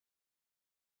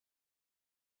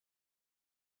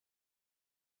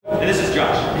And this is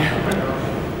Josh.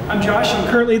 I'm Josh. I'm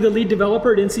currently the lead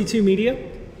developer at NC2 Media.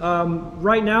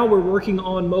 Right now we're working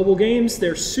on mobile games.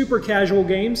 They're super casual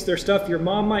games. They're stuff your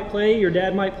mom might play, your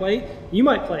dad might play, you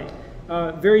might play.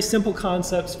 Very simple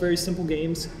concepts, very simple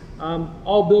games.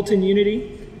 All built in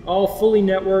Unity, all fully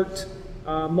networked,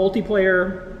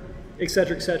 multiplayer,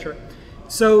 etc., etc.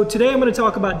 So today I'm going to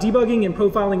talk about debugging and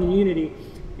profiling in Unity.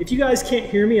 If you guys can't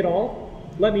hear me at all,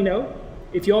 let me know.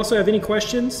 If you also have any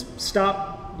questions, stop,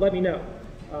 let me know.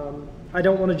 I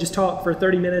don't want to just talk for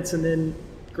 30 minutes and then,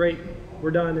 great,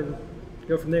 we're done and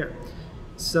go from there.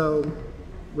 So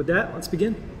with that, let's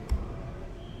begin.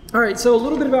 All right, so a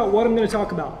little bit about what I'm going to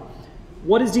talk about.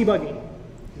 What is debugging?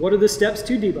 What are the steps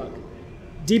to debug?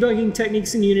 Debugging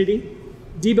techniques in Unity,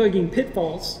 debugging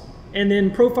pitfalls, and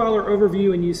then profiler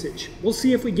overview and usage. We'll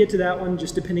see if we get to that one,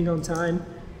 just depending on time.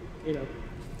 You know,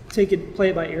 play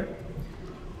it by ear.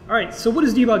 All right, so what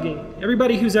is debugging?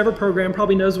 Everybody who's ever programmed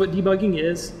probably knows what debugging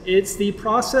is. It's the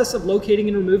process of locating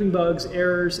and removing bugs,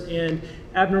 errors, and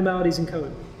abnormalities in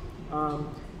code.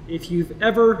 If you've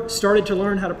ever started to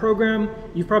learn how to program,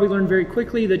 you've probably learned very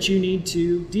quickly that you need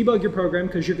to debug your program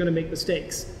because you're going to make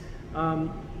mistakes.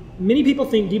 Many people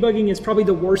think debugging is probably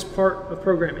the worst part of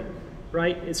programming,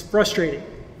 right? It's frustrating.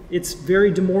 It's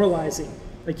very demoralizing.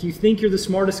 Like, you think you're the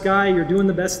smartest guy, you're doing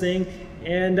the best thing,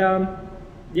 and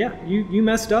yeah, you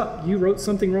messed up. You wrote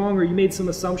something wrong, or you made some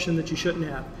assumption that you shouldn't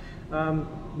have.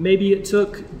 Maybe it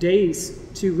took days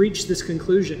to reach this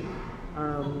conclusion.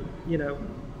 You know,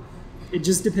 it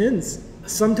just depends.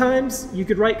 Sometimes you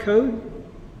could write code,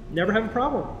 never have a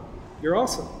problem. You're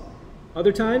awesome.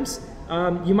 Other times,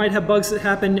 you might have bugs that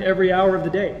happen every hour of the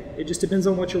day. It just depends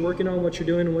on what you're working on, what you're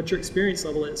doing, and what your experience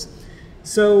level is.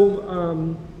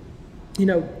 So, you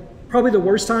know, probably the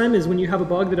worst time is when you have a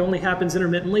bug that only happens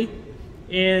intermittently.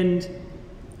 And,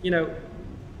 you know,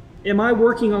 am I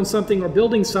working on something or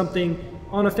building something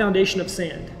on a foundation of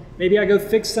sand? Maybe I go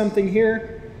fix something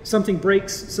here, something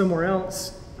breaks somewhere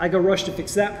else. I go rush to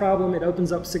fix that problem, it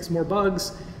opens up 6 more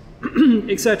bugs,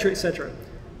 etc., etc.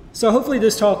 So hopefully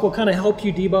this talk will kind of help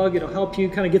you debug. It'll help you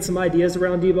kind of get some ideas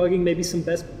around debugging, maybe some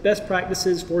best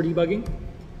practices for debugging.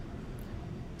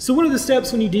 So what are the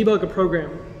steps when you debug a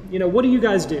program? You know, what do you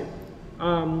guys do?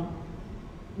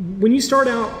 When you start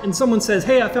out and someone says,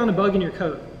 hey, I found a bug in your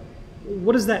code,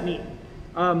 what does that mean?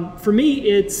 For me,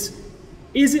 is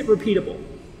it repeatable?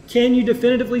 Can you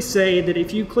definitively say that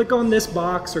if you click on this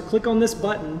box or click on this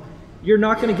button, you're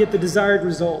not going to get the desired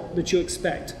result that you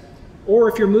expect? Or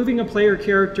if you're moving a player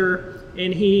character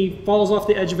and he falls off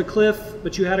the edge of a cliff,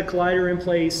 but you had a collider in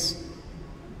place,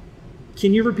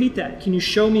 can you repeat that? Can you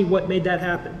show me what made that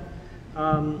happen?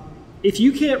 If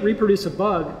you can't reproduce a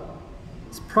bug,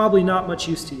 it's probably not much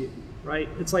use to you, right?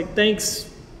 It's like, thanks,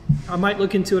 I might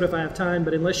look into it if I have time,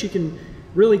 but unless you can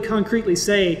really concretely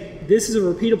say, this is a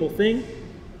repeatable thing,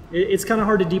 it's kind of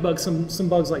hard to debug some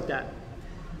bugs like that.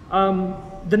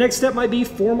 The next step might be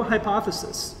form a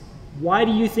hypothesis. Why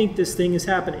do you think this thing is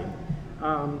happening?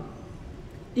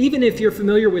 Even if you're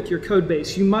familiar with your code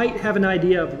base, you might have an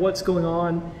idea of what's going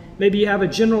on. Maybe you have a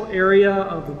general area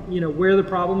of, you know, where the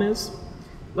problem is.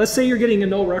 Let's say you're getting a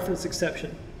null reference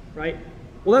exception, right?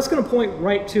 Well, that's going to point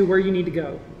right to where you need to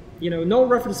go. You know, null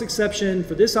reference exception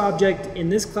for this object in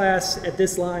this class at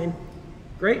this line.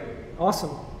 Great,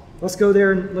 awesome. Let's go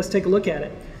there and let's take a look at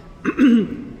it.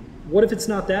 What if it's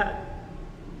not that?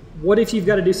 What if you've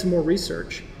got to do some more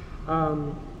research?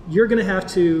 You're going to have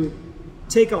to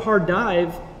take a hard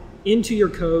dive into your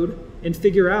code and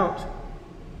figure out,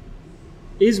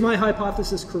 is my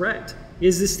hypothesis correct?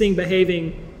 Is this thing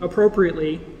behaving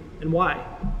appropriately, and why?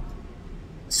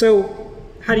 So,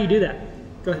 how do you do that?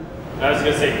 Go ahead. I was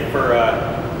going to say, for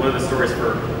one of the stories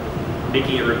for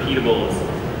making it repeatable is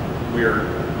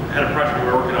had a project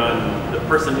we were working on. The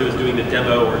person who was doing the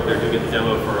demo, or they're doing the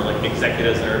demo for like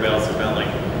executives and everybody else, about like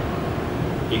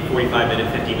a 45-minute,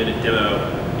 50-minute demo,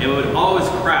 and it would always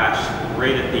crash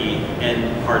right at the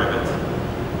end part of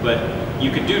it. But you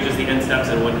could do just the end steps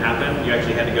and it wouldn't happen. You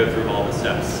actually had to go through all the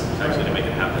steps to actually make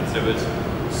it happen. So it was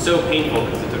so painful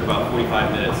because it took about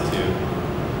 45 minutes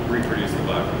to reproduce the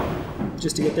bug.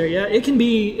 Just to get there, yeah, it can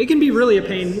be really a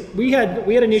pain. We had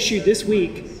an issue this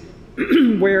week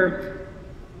where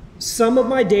some of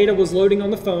my data was loading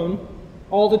on the phone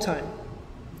all the time.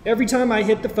 Every time I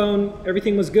hit the phone,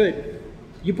 everything was good.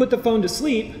 You put the phone to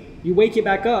sleep, you wake it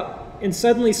back up, and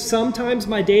suddenly sometimes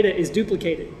my data is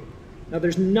duplicated. Now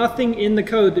there's nothing in the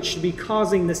code that should be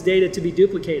causing this data to be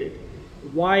duplicated.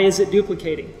 Why is it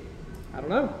duplicating? I don't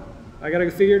know. I gotta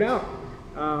go figure it out.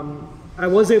 I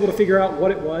was able to figure out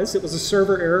what it was. It was a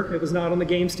server error. It was not on the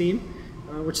games team,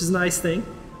 which is a nice thing.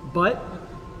 But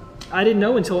I didn't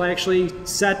know until I actually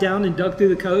sat down and dug through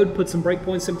the code, put some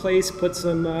breakpoints in place, put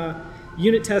some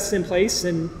unit tests in place,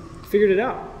 and figured it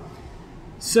out.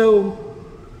 So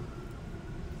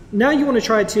now you want to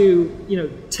try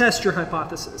to, test your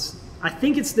hypothesis. I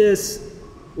think it's this.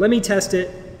 Let me test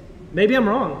it. Maybe I'm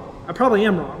wrong. I probably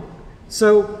am wrong.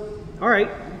 So, all right,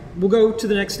 we'll go to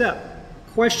the next step.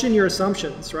 Question your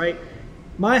assumptions, right?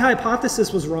 My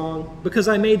hypothesis was wrong because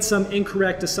I made some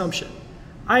incorrect assumption.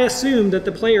 I assumed that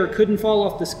the player couldn't fall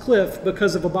off this cliff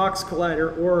because of a box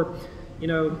collider or,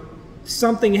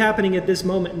 something happening at this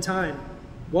moment in time.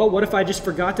 Well, what if I just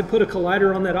forgot to put a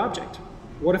collider on that object?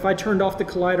 What if I turned off the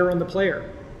collider on the player?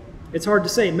 It's hard to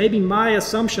say. Maybe my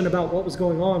assumption about what was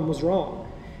going on was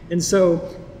wrong. And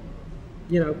so,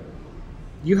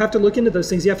 you have to look into those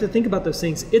things. You have to think about those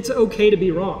things. It's okay to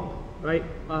be wrong, right?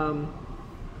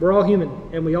 We're all human,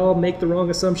 and we all make the wrong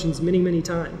assumptions many, many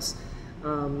times.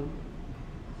 And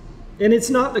it's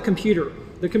not the computer.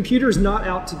 The computer's not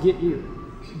out to get you.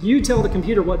 You tell the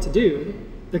computer what to do.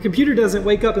 The computer doesn't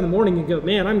wake up in the morning and go,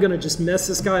 man, I'm going to just mess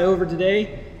this guy over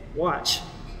today. Watch.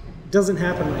 It doesn't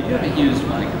happen like that. You haven't used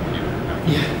my computer.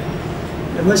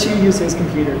 Yeah. Unless you use his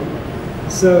computer.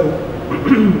 So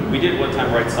we did one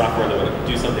time write software that would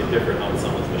do something different on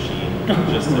someone's machine.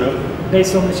 Just to,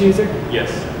 based on this user? Yes.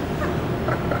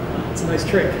 It's a nice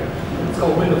trick. It's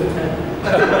called Windows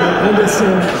 10. Windows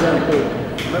 10, exactly.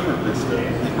 Remember this day.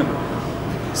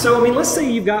 So, let's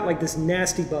say you've got like this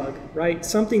nasty bug, right?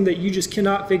 Something that you just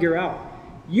cannot figure out.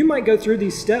 You might go through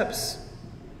these steps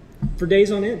for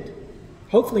days on end.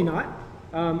 Hopefully not.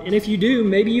 And if you do,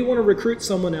 maybe you want to recruit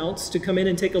someone else to come in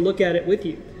and take a look at it with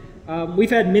you. We've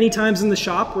had many times in the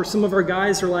shop where some of our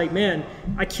guys are like, man,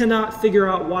 I cannot figure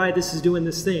out why this is doing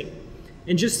this thing.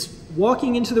 And just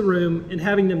walking into the room and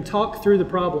having them talk through the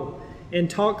problem and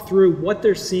talk through what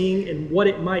they're seeing and what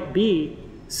it might be,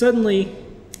 suddenly,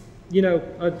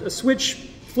 a switch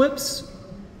flips.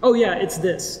 Oh yeah, it's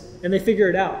this. And they figure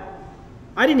it out.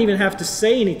 I didn't even have to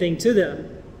say anything to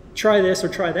them. Try this or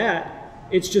try that.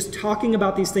 It's just talking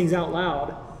about these things out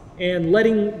loud and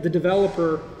letting the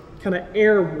developer kind of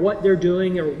air what they're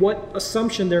doing or what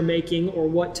assumption they're making or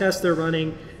what test they're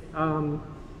running.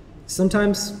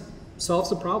 Sometimes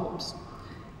solves the problems.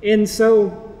 And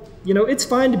so, it's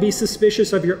fine to be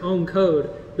suspicious of your own code,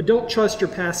 but don't trust your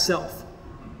past self.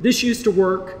 This used to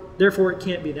work, therefore it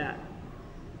can't be that.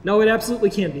 No, it absolutely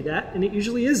can be that, and it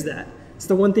usually is that. It's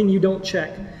the one thing you don't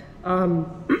check.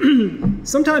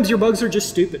 Sometimes your bugs are just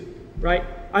stupid, right?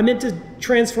 I meant to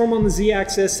transform on the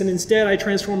z-axis, and instead I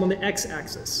transform on the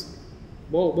x-axis.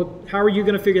 Well, how are you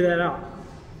going to figure that out?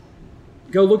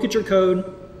 Go look at your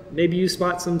code. Maybe you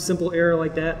spot some simple error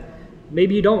like that.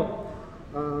 Maybe you don't.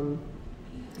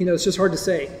 It's just hard to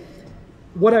say.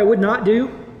 What I would not do,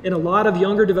 and a lot of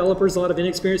younger developers, a lot of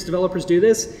inexperienced developers do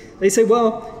this, they say,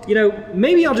 well,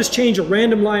 maybe I'll just change a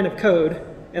random line of code,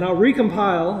 and I'll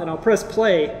recompile, and I'll press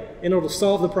play, and it'll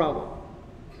solve the problem.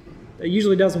 That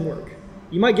usually doesn't work.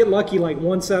 You might get lucky like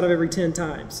once out of every 10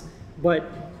 times, but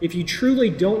if you truly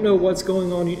don't know what's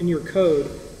going on in your code,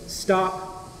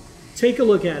 stop, take a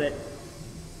look at it,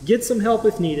 get some help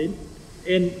if needed,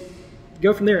 and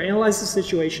go from there. Analyze the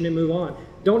situation and move on.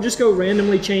 Don't just go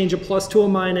randomly change a plus to a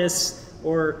minus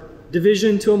or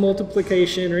division to a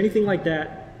multiplication or anything like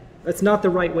that. That's not the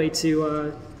right way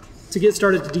to get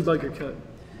started to debug your code.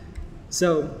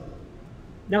 So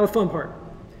now the fun part.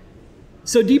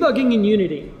 So debugging in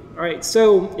Unity. All right,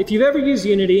 so if you've ever used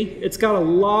Unity, it's got a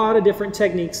lot of different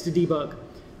techniques to debug.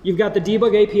 You've got the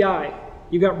debug API.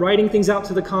 You've got writing things out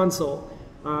to the console.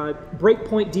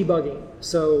 Breakpoint debugging.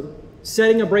 So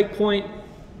setting a breakpoint,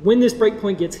 when this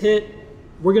breakpoint gets hit,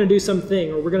 we're going to do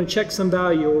something, or we're going to check some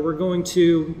value, or we're going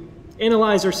to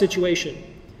analyze our situation.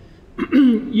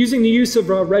 Using the use of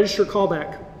register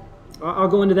callback. I'll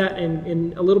go into that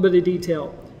in a little bit of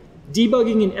detail.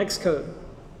 Debugging in Xcode.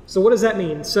 So what does that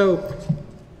mean? So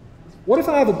what if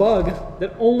I have a bug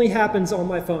that only happens on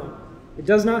my phone? It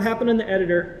does not happen in the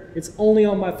editor. It's only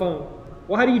on my phone.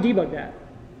 Well, how do you debug that?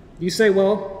 You say,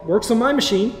 well, works on my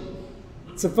machine.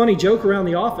 It's a funny joke around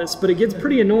the office, but it gets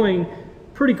pretty annoying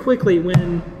pretty quickly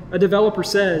when a developer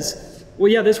says,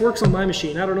 well, yeah, this works on my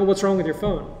machine. I don't know what's wrong with your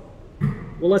phone.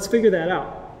 Well, let's figure that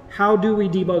out. How do we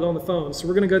debug on the phone? So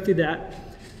we're going to go through that.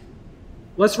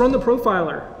 Let's run the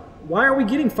profiler. Why are we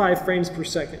getting 5 frames per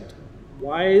second?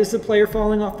 Why is the player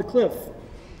falling off the cliff?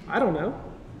 I don't know.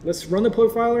 Let's run the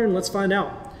profiler and let's find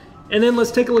out. And then let's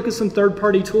take a look at some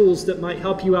third-party tools that might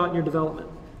help you out in your development.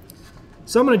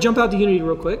 So I'm going to jump out to Unity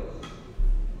real quick,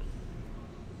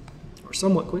 or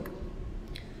somewhat quick,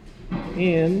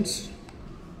 and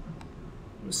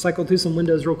cycle through some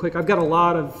windows real quick. I've got a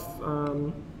lot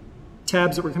of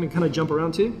tabs that we're going to kind of jump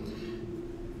around to.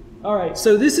 All right,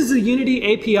 so this is the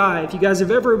Unity API. If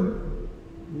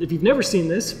you've never seen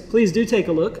this, please do take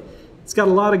a look. It's got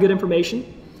a lot of good information.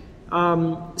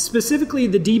 Specifically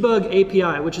the debug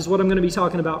API, which is what I'm going to be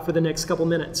talking about for the next couple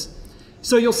minutes.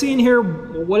 So you'll see in here,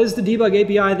 what is the debug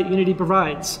API that Unity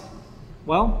provides?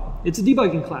 Well, it's a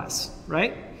debugging class,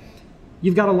 right?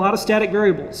 You've got a lot of static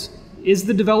variables. Is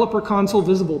the developer console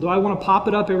visible? Do I want to pop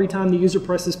it up every time the user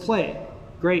presses play?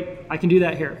 Great, I can do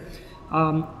that here.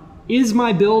 Is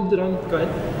my build that I'm, go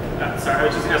ahead. Sorry, I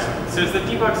was just asking, so does the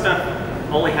debug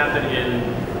stuff only happen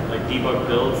in like debug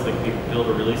builds, like you build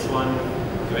a release one?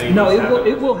 No,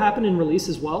 it will happen in release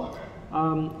as well.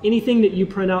 Anything that you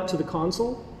print out to the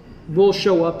console will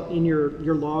show up in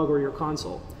your log or your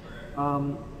console.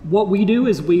 What we do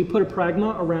is we put a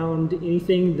pragma around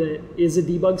anything that is a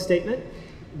debug statement.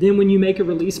 Then when you make a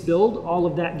release build, all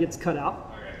of that gets cut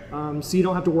out. So you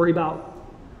don't have to worry about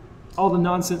all the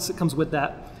nonsense that comes with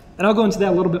that. And I'll go into that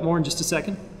a little bit more in just a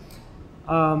second.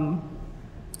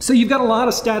 So you've got a lot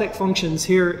of static functions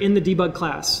here in the debug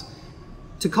class.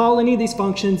 To call any of these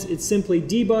functions, it's simply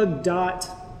debug dot,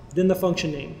 then the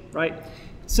function name, right?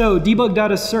 So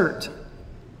debug.assert,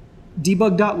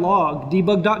 debug.log,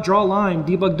 debug.drawLine,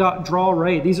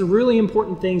 debug.drawArray. These are really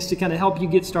important things to kind of help you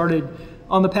get started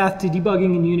on the path to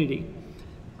debugging in Unity.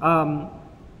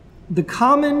 The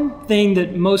common thing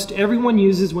that most everyone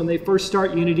uses when they first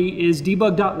start Unity is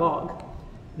debug.log.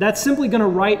 That's simply going to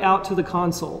write out to the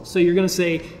console. So you're going to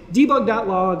say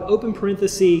debug.log, open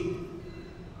parenthesis,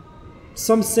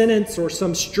 some sentence or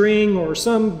some string or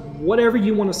some whatever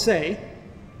you want to say,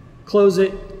 close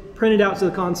it, print it out to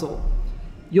the console.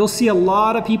 You'll see a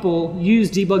lot of people use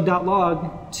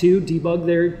debug.log to debug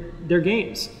their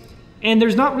games. And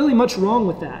there's not really much wrong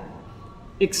with that,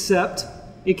 except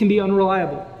it can be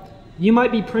unreliable. You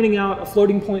might be printing out a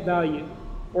floating point value,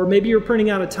 or maybe you're printing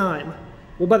out a time.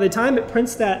 Well, by the time it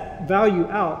prints that value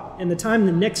out, and the time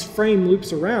the next frame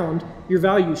loops around, your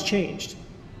value's changed.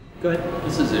 Go ahead.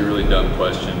 This is a really dumb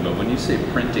question, but when you say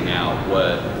printing out,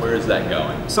 where is that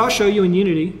going? So I'll show you in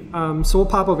Unity. So we'll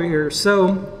pop over here.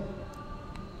 So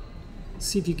let's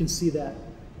see if you can see that.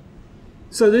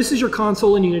 So this is your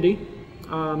console in Unity.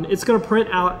 It's going to print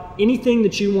out anything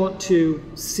that you want to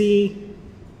see,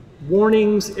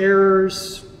 warnings,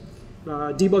 errors,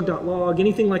 debug.log,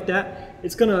 anything like that.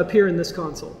 It's going to appear in this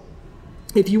console.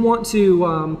 If you want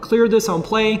to clear this on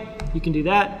play, you can do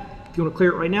that. If you want to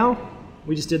clear it right now,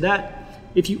 we just did that.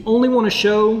 If you only want to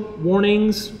show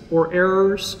warnings or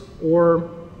errors,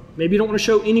 or maybe you don't want to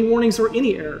show any warnings or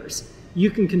any errors, you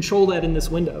can control that in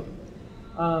this window.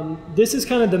 This is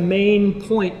kind of the main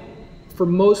point for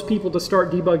most people to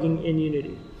start debugging in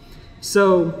Unity.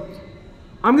 So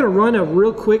I'm going to run a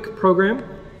real quick program,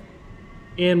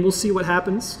 and we'll see what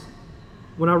happens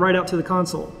when I write out to the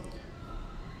console.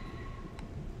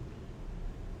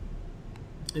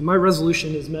 And my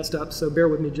resolution is messed up, so bear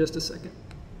with me just a second.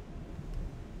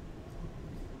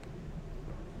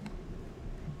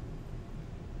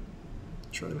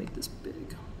 Try to make this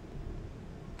big.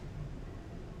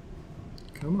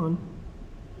 Come on.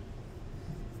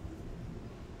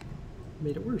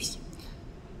 Made it worse.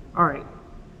 All right.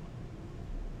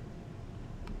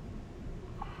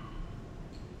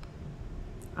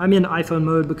 I'm in iPhone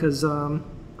mode because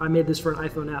I made this for an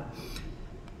iPhone app.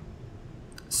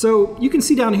 So you can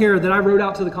see down here that I wrote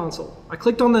out to the console. I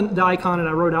clicked on the icon and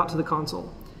I wrote out to the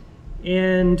console.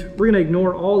 And we're going to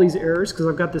ignore all these errors because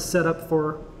I've got this set up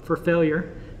for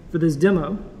failure for this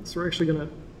demo. So we're actually going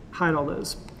to hide all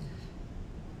those.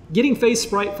 Getting face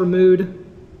sprite for mood,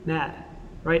 mad,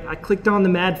 right? I clicked on the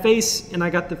mad face and I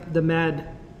got the mad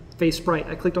face sprite.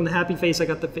 I clicked on the happy face, I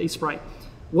got the face sprite.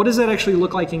 What does that actually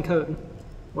look like in code?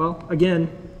 Well, again,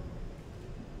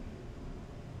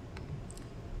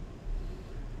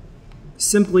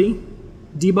 simply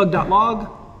debug.log,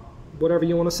 whatever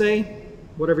you want to say,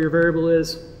 whatever your variable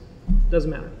is, doesn't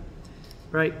matter,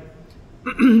 right?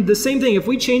 The same thing, if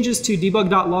we change this to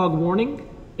debug.log warning,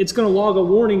 it's going to log a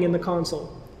warning in the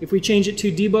console. If we change it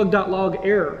to debug.log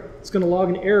error, it's going to log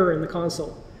an error in the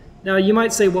console. Now you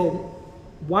might say, well,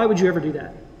 why would you ever do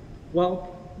that?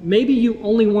 Well, maybe you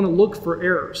only want to look for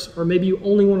errors, or maybe you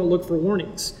only want to look for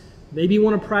warnings. Maybe you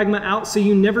want to pragma out so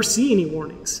you never see any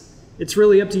warnings. It's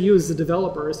really up to you as the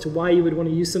developer as to why you would want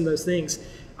to use some of those things.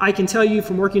 I can tell you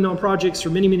from working on projects for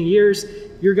many, many years,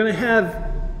 you're going to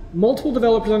have multiple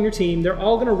developers on your team. They're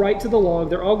all going to write to the log.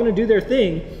 They're all going to do their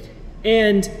thing.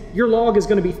 And your log is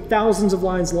going to be thousands of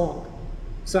lines long.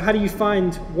 So how do you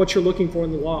find what you're looking for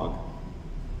in the log?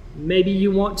 Maybe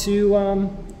you want to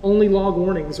only log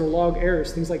warnings or log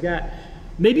errors, things like that.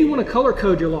 Maybe you want to color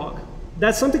code your log.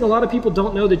 That's something a lot of people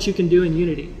don't know that you can do in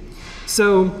Unity.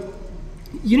 So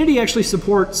Unity actually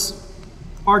supports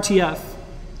RTF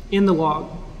in the log.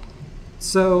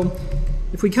 So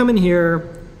if we come in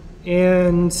here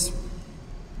and,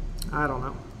 I don't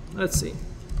know, let's see,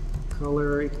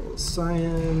 color equals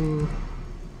cyan,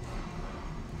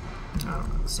 I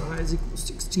don't know, size equals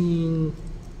 16.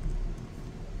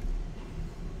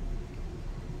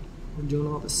 We're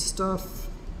doing all this stuff.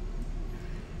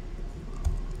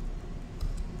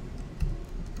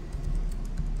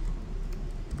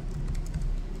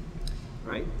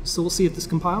 All right, so we'll see if this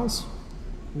compiles.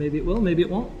 Maybe it will, maybe it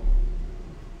won't.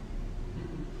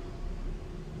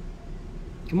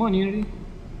 Come on, Unity.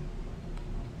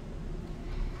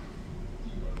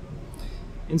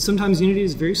 And sometimes Unity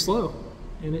is very slow,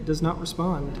 and it does not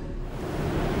respond.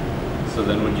 So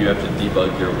then would you have to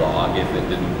debug your log if it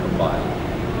didn't compile?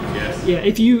 Yes. Yeah,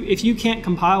 if you can't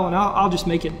compile, and I'll just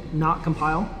make it not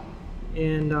compile,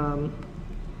 and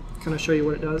kind of show you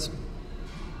what it does.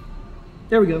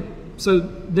 There we go. So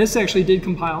this actually did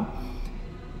compile.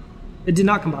 It did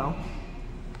not compile.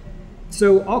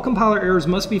 So all compiler errors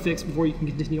must be fixed before you can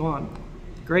continue on.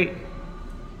 Great.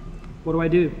 What do I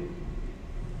do?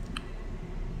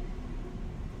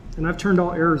 And I've turned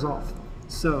all errors off.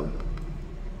 So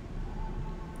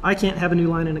I can't have a new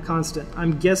line in a constant.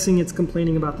 I'm guessing it's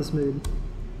complaining about this mood.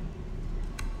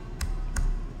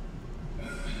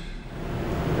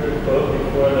 Quote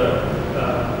before the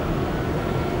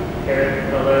parent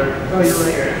color. Oh, you're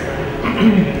right.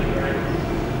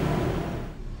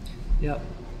 Yep.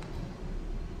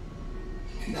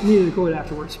 Needed to quote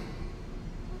afterwards.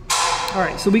 All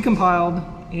right, so we compiled,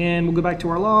 and we'll go back to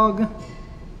our log.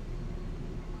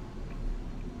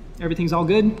 Everything's all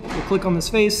good. We'll click on this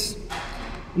face.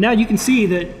 Now you can see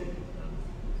that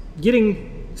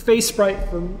getting face sprite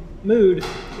for mood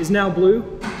is now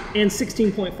blue and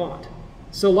 16-point font.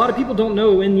 So a lot of people don't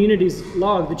know in Unity's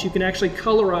log that you can actually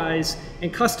colorize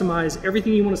and customize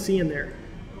everything you want to see in there.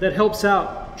 That helps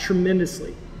out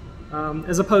tremendously,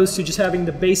 as opposed to just having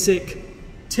the basic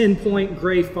 10-point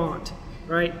gray font,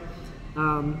 right?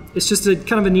 It's just a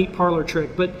kind of a neat parlor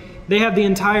trick, but they have the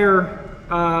entire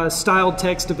styled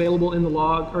text available in the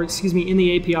log, or excuse me, in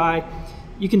the API.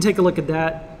 You can take a look at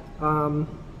that.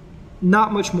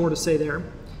 Not much more to say there.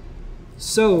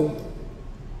 So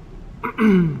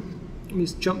let me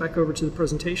just jump back over to the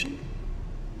presentation.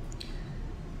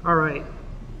 All right.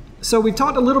 So we've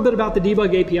talked a little bit about the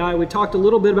debug API. We've talked a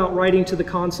little bit about writing to the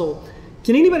console.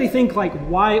 Can anybody think like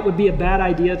why it would be a bad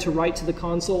idea to write to the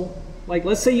console? Like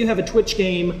let's say you have a Twitch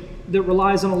game that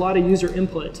relies on a lot of user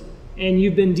input and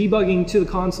you've been debugging to the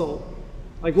console.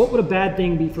 Like what would a bad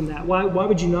thing be from that? Why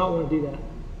would you not want to do that?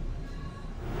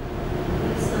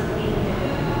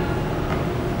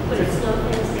 Would it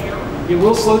slow things down? It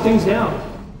will slow things down.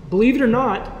 Believe it or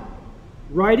not,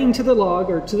 writing to the log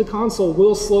or to the console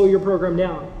will slow your program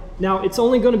down. Now, it's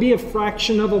only going to be a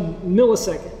fraction of a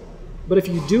millisecond, but if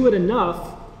you do it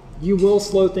enough, you will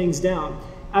slow things down.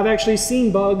 I've actually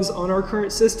seen bugs on our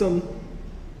current system.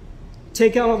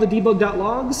 Take out all the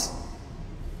debug.logs.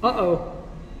 Uh-oh,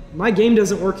 my game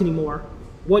doesn't work anymore.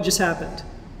 What just happened?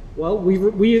 Well,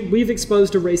 we've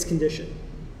exposed a race condition.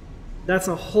 That's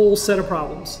a whole set of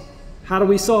problems. How do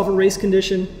we solve a race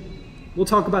condition? We'll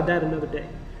talk about that another day.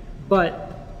 But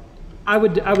I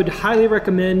would highly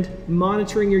recommend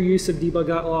monitoring your use of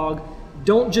debug.log.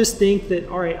 Don't just think that,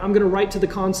 all right, I'm going to write to the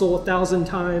console 1,000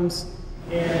 times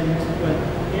and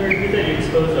You said you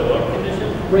exposed a what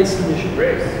condition? race condition.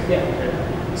 Race.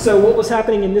 Yeah. So what was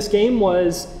happening in this game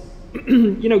was,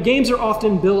 you know, games are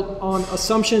often built on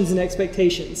assumptions and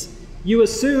expectations. You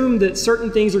assume that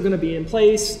certain things are going to be in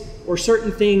place or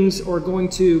certain things are going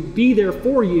to be there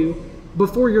for you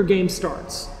before your game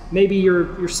starts. Maybe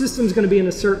your system's going to be in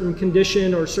a certain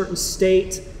condition or a certain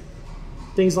state,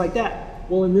 things like that.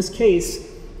 Well, in this case,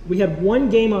 we had one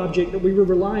game object that we were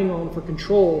relying on for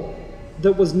control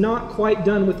that was not quite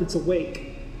done with its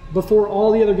awake before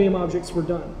all the other game objects were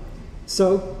done.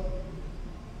 So,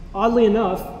 oddly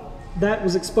enough, that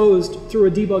was exposed through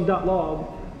a debug.log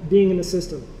being in the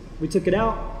system. We took it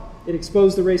out, it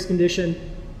exposed the race condition.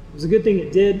 It was a good thing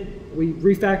it did. We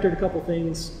refactored a couple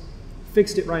things,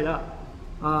 fixed it right up.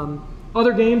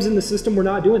 Other games in the system were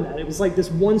not doing that. It was like this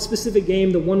one specific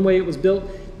game, the one way it was built,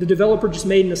 the developer just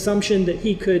made an assumption that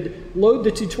he could load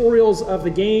the tutorials of the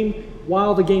game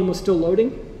while the game was still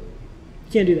loading.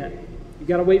 You can't do that. You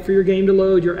gotta wait for your game to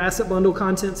load, your asset bundle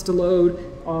contents to load,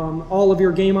 all of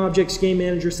your game objects, game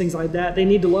managers, things like that. They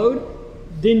need to load,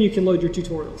 then you can load your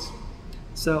tutorials.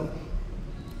 So,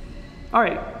 all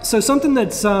right, so something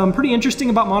that's pretty interesting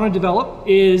about MonoDevelop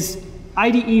is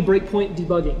IDE breakpoint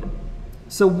debugging.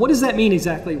 So what does that mean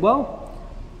exactly? Well,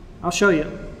 I'll show you.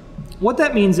 What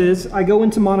that means is I go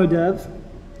into MonoDev,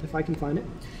 if I can find it,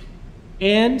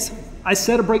 and I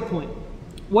set a breakpoint.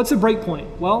 What's a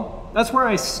breakpoint? Well, that's where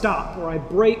I stop, or I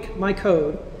break my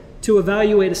code to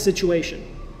evaluate a situation.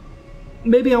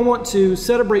 Maybe I want to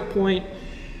set a breakpoint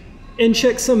and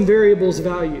check some variable's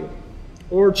value,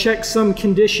 or check some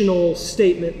conditional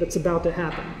statement that's about to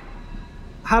happen.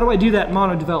 How do I do that in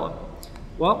MonoDevelop?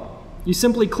 Well, you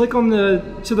simply click on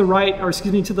to the right, or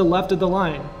excuse me, to the left of the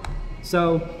line.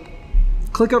 So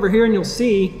click over here and you'll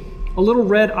see a little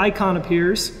red icon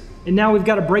appears, and now we've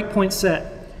got a breakpoint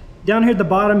set. Down here at the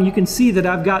bottom, you can see that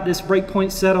I've got this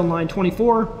breakpoint set on line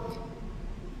 24,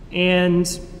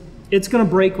 and it's going to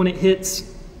break when it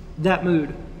hits that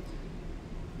mood.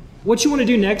 What you want to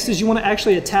do next is you want to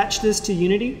actually attach this to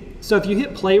Unity. So if you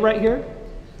hit play right here,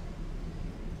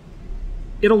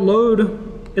 it'll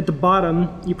load at the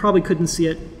bottom. You probably couldn't see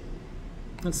it.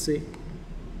 Let's see.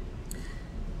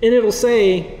 And it'll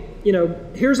say, you know,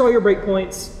 here's all your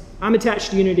breakpoints. I'm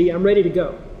attached to Unity. I'm ready to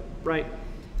go, right?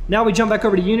 Now we jump back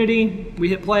over to Unity. We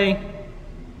hit play.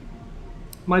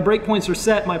 My breakpoints are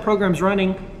set. My program's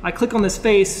running. I click on this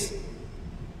face.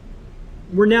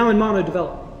 We're now in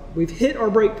MonoDevelop. We've hit our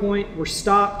breakpoint. We're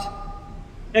stopped.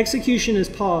 Execution is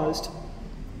paused.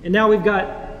 And now we've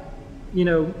got, you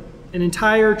know, an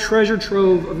entire treasure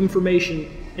trove of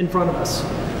information in front of us.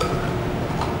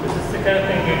 Is this the kind of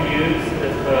thing you'd use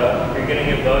if you're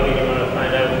getting a bug and you want to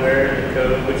find out where in the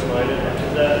code, which line it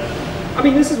matches that? I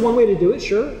mean, this is one way to do it,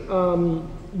 sure.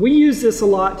 We use this a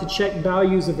lot to check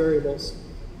values of variables.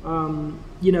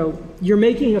 You know, you're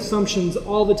making assumptions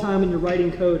all the time when you're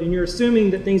writing code, and you're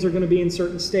assuming that things are going to be in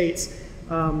certain states.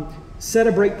 Set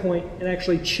a breakpoint and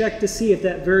actually check to see if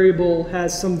that variable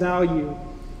has some value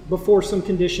before some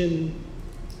condition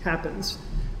happens.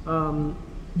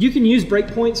 You can use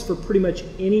breakpoints for pretty much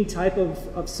any type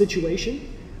of situation.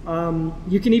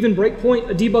 You can even breakpoint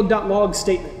a debug.log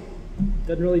statement.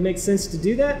 Doesn't really make sense to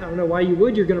do that. I don't know why you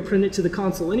would. You're going to print it to the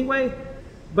console anyway,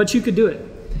 but you could do it.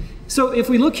 So if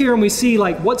we look here and we see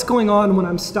like what's going on when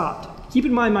I'm stopped, keep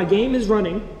in mind my game is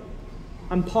running.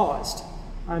 I'm paused.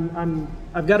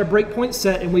 I've got a breakpoint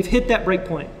set, and we've hit that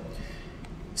breakpoint.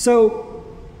 So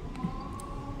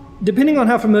depending on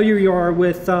how familiar you are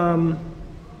with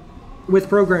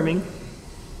programming,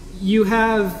 you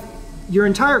have your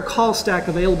entire call stack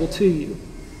available to you,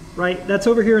 right? That's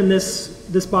over here in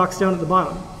this box down at the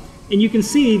bottom. And you can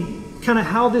see kind of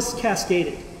how this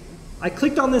cascaded. I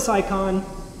clicked on this icon,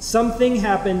 something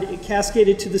happened, it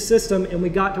cascaded to the system, and we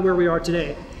got to where we are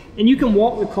today. And you can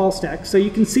walk the call stack. So you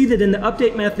can see that in the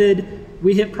update method,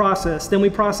 we hit process. Then we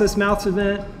process mouse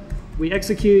event, we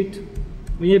execute,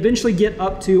 we eventually get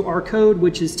up to our code,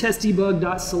 which is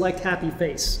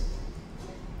testdebug.selectHappyFace.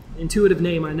 Intuitive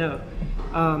name, I know,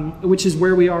 which is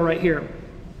where we are right here.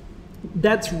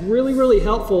 That's really, really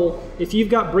helpful if you've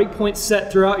got breakpoints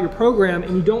set throughout your program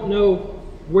and you don't know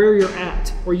where you're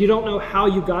at, or you don't know how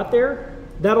you got there.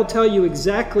 That'll tell you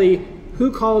exactly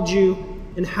who called you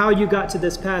and how you got to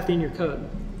this path in your code.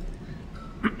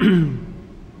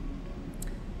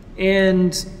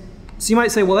 And so you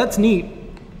might say, well, that's neat.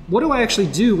 What do I actually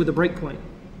do with a breakpoint?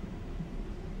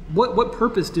 What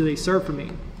purpose do they serve for me?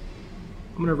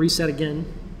 I'm going to reset again.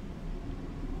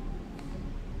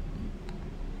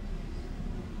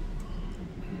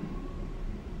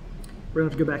 We're going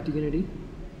to have to go back to Unity.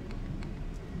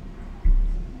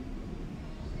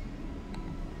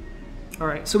 All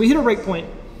right, so we hit a breakpoint.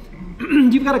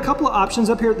 You've got a couple of options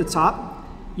up here at the top.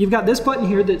 You've got this button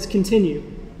here that's continue.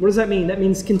 What does that mean? That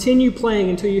means continue playing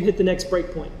until you hit the next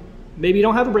breakpoint. Maybe you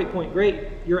don't have a breakpoint. Great.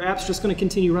 Your app's just going to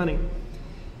continue running.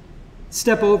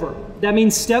 Step over. That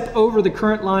means step over the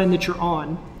current line that you're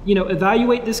on. You know,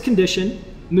 evaluate this condition,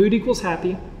 mood equals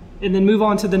happy, and then move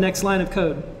on to the next line of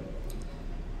code.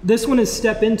 This one is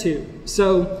step into.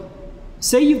 So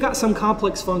say you've got some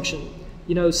complex function.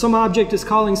 You know, some object is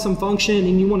calling some function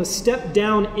and you want to step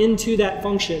down into that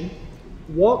function,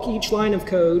 walk each line of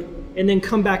code, and then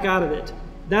come back out of it.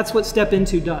 That's what step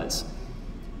into does.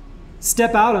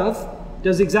 Step out of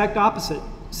does the exact opposite.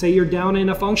 Say you're down in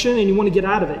a function and you want to get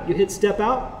out of it. You hit step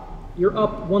out, you're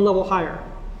up one level higher.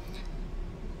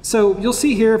 So you'll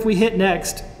see here if we hit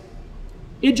next,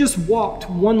 it just walked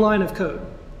one line of code.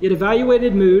 It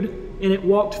evaluated mood and it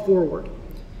walked forward.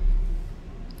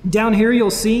 Down here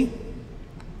you'll see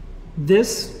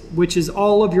this, which is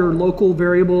all of your local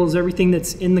variables, everything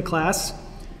that's in the class.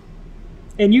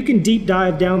 And you can deep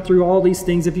dive down through all these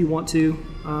things if you want to.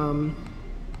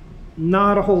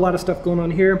 Not a whole lot of stuff going on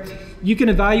here. You can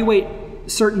evaluate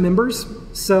certain members.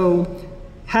 So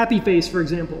Happy Face, for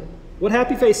example. What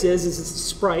happy face is it's a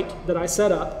sprite that I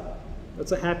set up.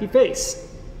 That's a happy face.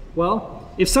 Well,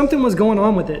 if something was going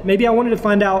on with it, maybe I wanted to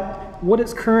find out what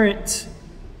its current,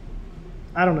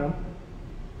 I don't know,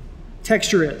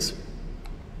 texture is.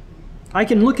 I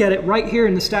can look at it right here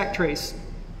in the stack trace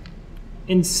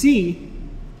and see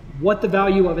what the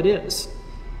value of it is.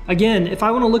 Again, if I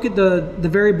want to look at the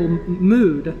variable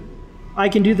mood, I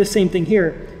can do the same thing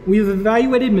here. We've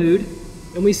evaluated mood,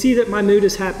 and we see that my mood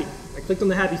is happy. I clicked on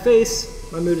the happy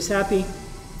face, my mood is happy.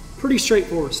 Pretty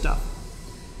straightforward stuff,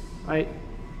 right?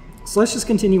 So let's just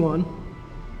continue on.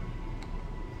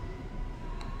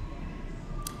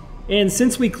 And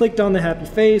since we clicked on the happy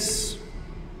face,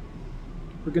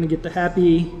 we're going to get the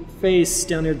happy face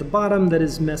down here at the bottom that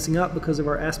is messing up because of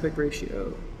our aspect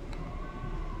ratio.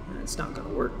 It's not going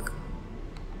to work.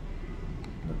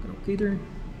 Not going to work either.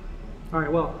 All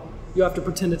right, well, you have to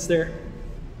pretend it's there.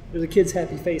 There's a kid's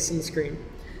happy face on the screen.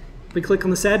 If we click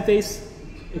on the sad face,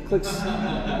 it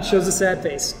shows the sad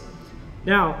face.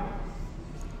 Now,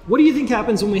 what do you think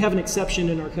happens when we have an exception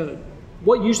in our code?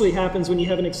 What usually happens when you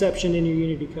have an exception in your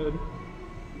Unity code?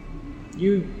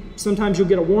 Sometimes you'll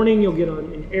get a warning, you'll get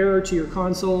an error to your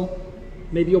console,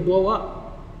 maybe you'll blow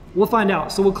up. We'll find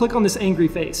out. So we'll click on this angry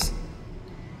face.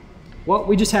 Well,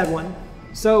 we just had one.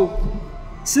 So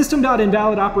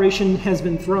system.invalid operation has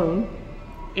been thrown,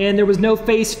 and there was no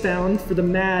face found for the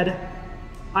mad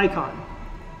icon.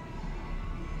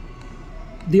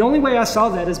 The only way I saw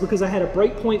that is because I had a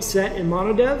breakpoint set in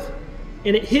MonoDev,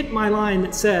 and it hit my line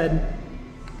that said,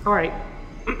 all right,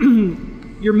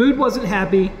 your mood wasn't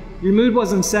happy, your mood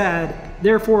wasn't sad,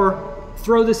 therefore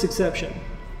throw this exception,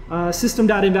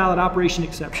 system.invalid operation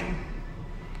exception.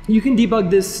 You can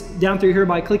debug this down through here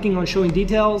by clicking on showing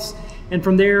details, and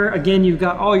from there, again, you've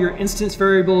got all your instance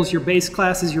variables, your base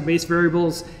classes, your base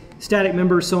variables, static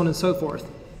members, so on and so forth.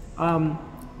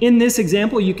 In this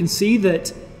example, you can see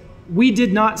that we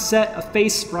did not set a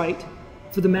face sprite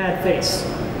for the mad face.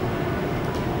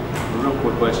 A real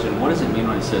quick question, what does it mean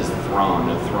when it says thrown?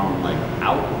 Is thrown like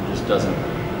out just doesn't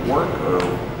work,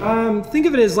 or? Think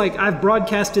of it as like I've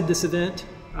broadcasted this event.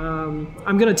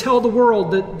 I'm going to tell the world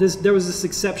that there was this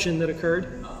exception that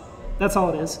occurred. That's all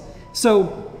it is. So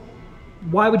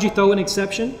why would you throw an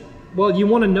exception? Well, you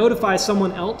want to notify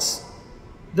someone else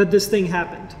that this thing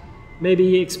happened,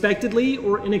 maybe expectedly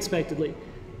or unexpectedly.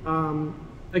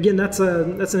 Again, that's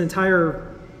an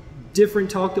entire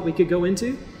different talk that we could go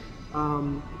into.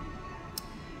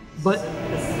 But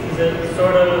is it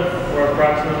sort of or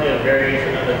approximately a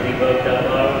variation of the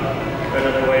debug.log, or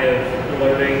another way of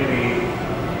alerting the?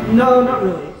 No, not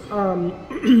really.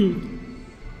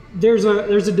 There's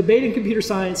a debate in computer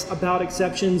science about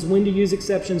exceptions, when to use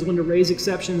exceptions, when to raise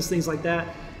exceptions, things like that.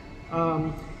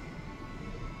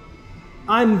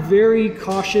 I'm very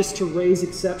cautious to raise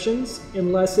exceptions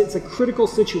unless it's a critical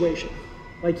situation.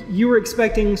 Like you were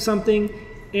expecting something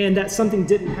and that something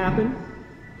didn't happen.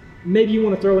 Maybe you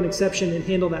want to throw an exception and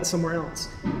handle that somewhere else.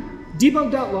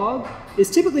 Debug.log is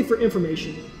typically for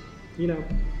information. You know,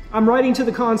 I'm writing to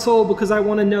the console because I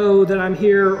want to know that I'm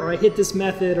here, or I hit this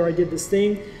method, or I did this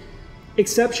thing.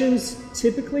 Exceptions,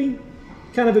 typically,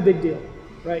 kind of a big deal,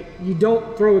 right? You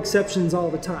don't throw exceptions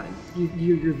all the time.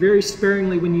 You're very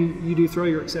sparingly when you do throw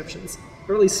your exceptions,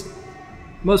 or at least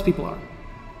most people are.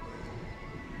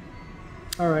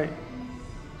 All right.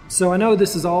 So I know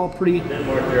this is all pretty... A bit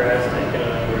more drastic.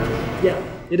 Yeah,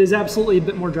 it is absolutely a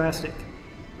bit more drastic.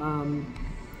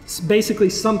 Basically,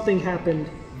 something happened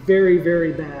very,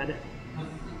 very bad.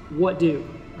 What do,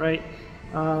 right?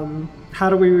 How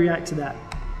do we react to that?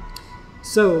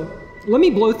 So let me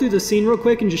blow through the scene real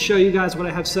quick and just show you guys what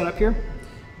I have set up here.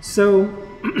 So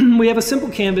we have a simple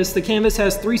canvas. The canvas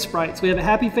has 3 sprites. We have a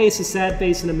happy face, a sad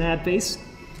face, and a mad face.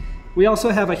 We also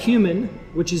have a human,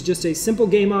 which is just a simple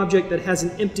game object that has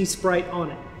an empty sprite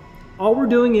on it. All we're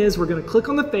doing is we're going to click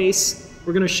on the face,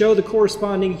 we're going to show the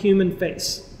corresponding human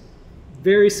face.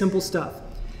 Very simple stuff.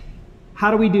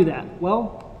 How do we do that?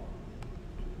 Well,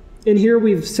 in here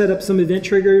we've set up some event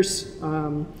triggers.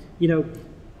 You know,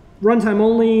 runtime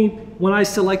only, when I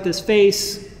select this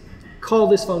face, call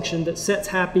this function that sets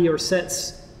happy or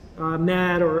sets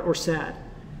mad or sad.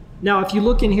 Now, if you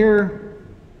look in here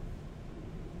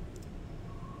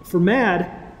for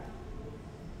mad,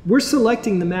 we're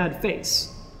selecting the mad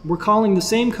face. We're calling the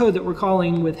same code that we're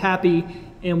calling with happy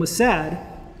and with sad.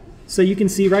 So you can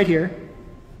see right here,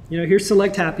 you know, here's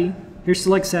select happy, here's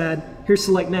select sad, here's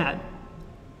select mad.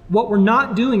 What we're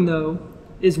not doing though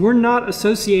is we're not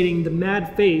associating the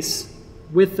mad face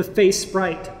with the face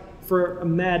sprite for a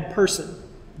mad person.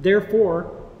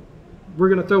 Therefore, we're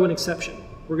going to throw an exception.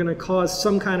 We're going to cause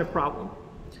some kind of problem,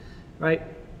 right?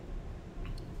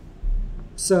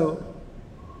 So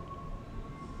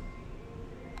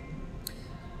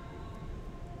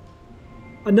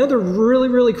Another really,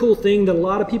 really cool thing that a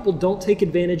lot of people don't take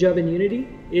advantage of in Unity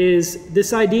is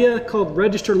this idea called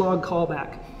register log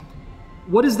callback.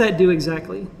 What does that do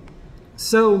exactly?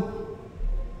 So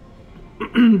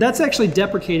that's actually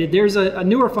deprecated. There's a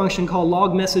newer function called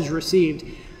log message received.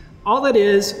 All that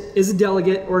is a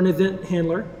delegate or an event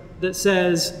handler that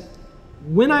says,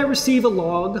 when I receive a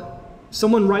log,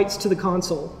 someone writes to the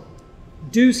console,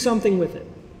 do something with it.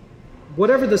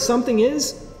 Whatever the something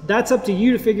is, that's up to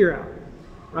you to figure out,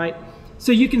 right?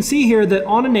 So you can see here that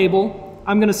on enable,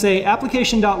 I'm going to say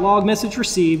application.log message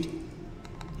received,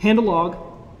 handle log,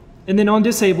 and then on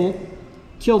disable,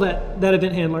 kill that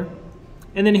event handler.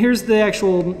 And then here's the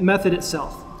actual method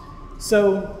itself.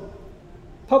 So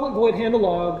public void handle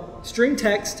log, string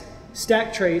text,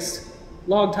 stack trace,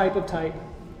 log type of type,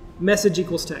 message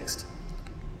equals text.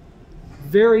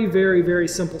 Very, very, very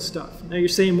simple stuff. Now you're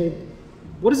saying, well,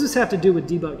 what does this have to do with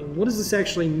debugging? What does this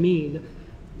actually mean?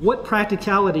 What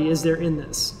practicality is there in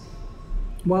this?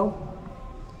 Well,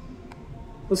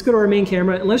 let's go to our main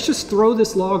camera and let's just throw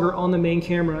this logger on the main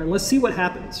camera and let's see what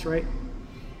happens, right?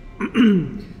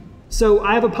 So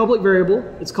I have a public variable,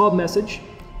 it's called message.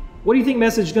 What do you think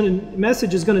message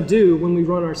is going to do when we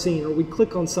run our scene or we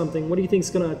click on something? What do you think is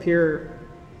going to appear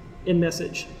in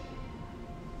message?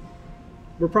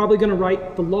 We're probably going to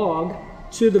write the log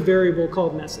to the variable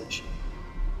called message.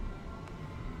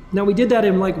 Now we did that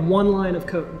in like one line of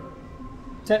code.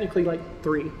 Technically like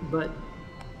 3, but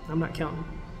I'm not counting.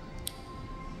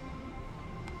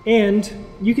 And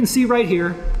you can see right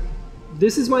here,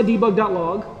 this is my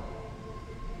debug.log.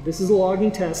 This is a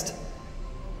logging test.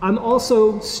 I'm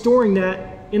also storing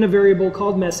that in a variable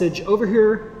called message over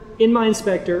here in my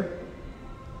inspector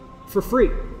for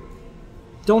free.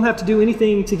 Don't have to do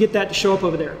anything to get that to show up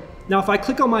over there. Now if I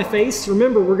click on my face,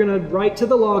 remember we're going to write to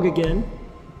the log again,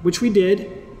 which we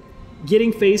did,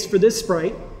 getting face for this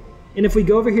sprite. And if we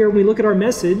go over here and we look at our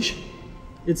message,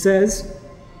 it says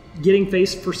getting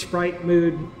face for sprite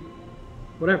mood,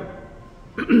 whatever.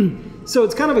 So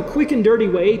it's kind of a quick and dirty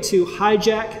way to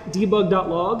hijack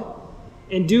debug.log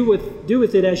and do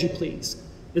with it as you please.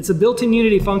 It's a built-in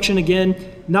Unity function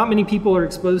again. Not many people are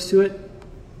exposed to it.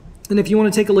 And if you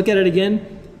want to take a look at it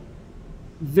again,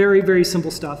 very, very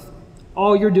simple stuff.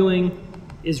 All you're doing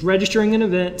is registering an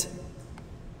event,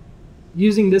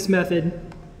 using this method,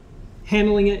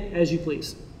 handling it as you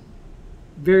please.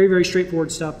 Very, very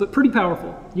straightforward stuff, but pretty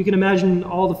powerful. You can imagine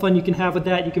all the fun you can have with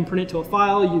that. You can print it to a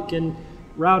file, you can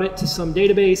route it to some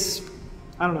database.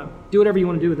 I don't know, do whatever you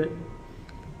want to do with it.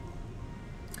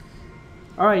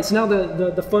 All right, so now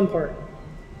the fun part,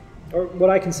 or what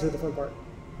I consider the fun part.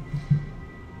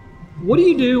 What do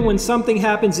you do when something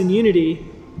happens in Unity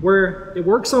where it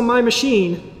works on my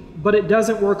machine, but it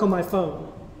doesn't work on my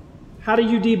phone? How do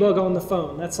you debug on the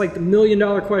phone? That's like the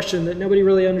million-dollar question that nobody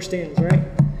really understands, right?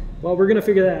 Well, we're going to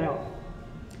figure that out.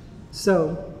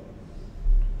 So,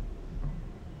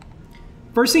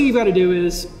 first thing you've got to do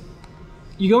is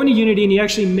you go into Unity and you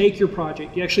actually make your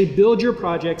project. You actually build your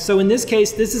project. So in this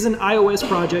case, this is an iOS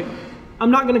project.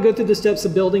 I'm not going to go through the steps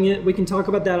of building it. We can talk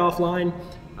about that offline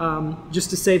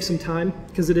just to save some time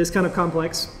because it is kind of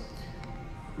complex.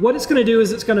 What it's going to do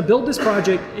is it's going to build this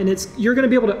project and you're going to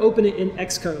be able to open it in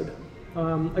Xcode.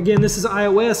 Again, this is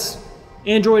iOS.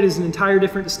 Android is an entire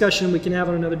different discussion we can have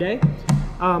on another day.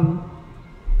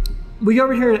 We go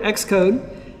over here to Xcode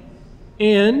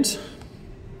and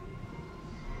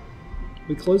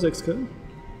we close Xcode.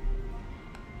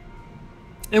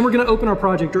 And we're going to open our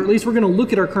project, or at least we're going to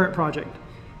look at our current project.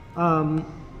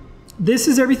 This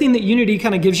is everything that Unity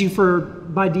kind of gives you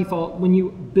by default when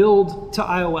you build to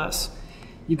iOS.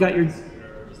 You've got your...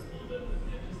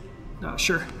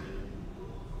 sure.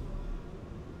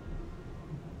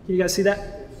 Can you guys see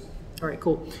that? All right,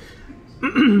 cool.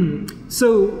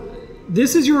 So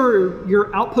this is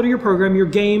your output of your program, your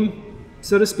game,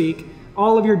 so to speak.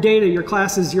 All of your data, your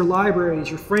classes, your libraries,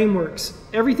 your frameworks,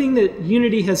 everything that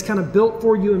Unity has kind of built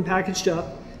for you and packaged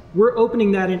up, we're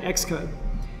opening that in Xcode.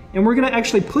 And we're going to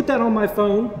actually put that on my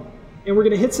phone, and we're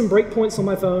going to hit some breakpoints on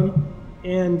my phone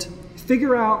and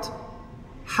figure out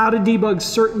how to debug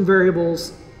certain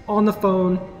variables on the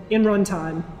phone in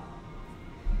runtime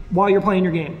while you're playing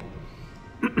your game.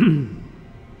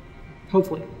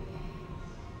 Hopefully.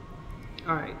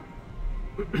 All right.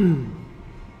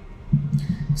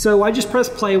 So I just press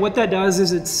play. What that does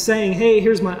is it's saying, hey,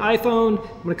 here's my iPhone.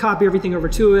 I'm going to copy everything over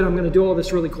to it. I'm going to do all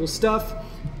this really cool stuff.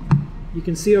 You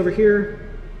can see over here,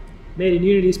 Made in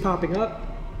Unity is popping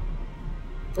up.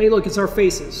 Hey, look, it's our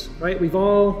faces, right?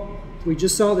 We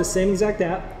just saw the same exact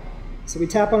app. So we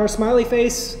tap on our smiley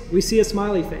face, we see a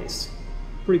smiley face.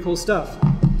 Pretty cool stuff.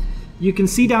 You can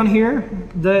see down here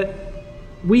that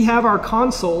we have our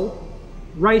console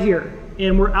right here,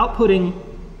 and we're outputting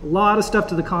a lot of stuff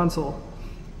to the console.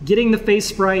 Getting the face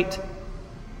sprite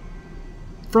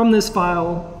from this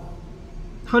file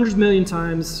hundreds of million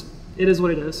times. It is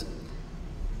what it is.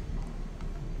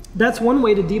 That's one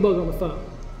way to debug on the phone.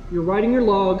 You're writing your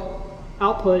log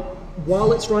output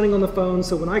while it's running on the phone,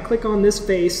 so when I click on this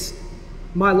face,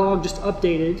 my log just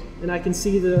updated and I can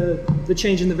see the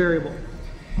change in the variable.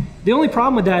 The only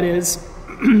problem with that is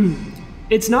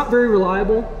it's not very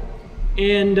reliable,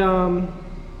 and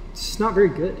it's not very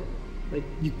good. Like,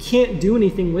 you can't do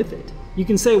anything with it. You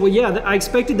can say, well, yeah, I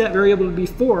expected that variable to be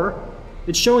 4.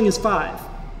 It's showing as 5.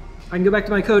 I can go back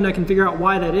to my code and I can figure out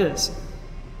why that is.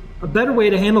 A better way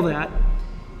to handle that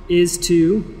is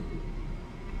to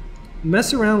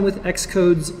mess around with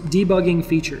Xcode's debugging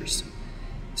features.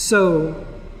 So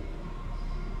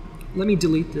let me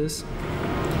delete this.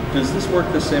 Does this work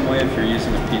the same way if you're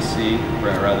using a PC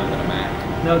rather than a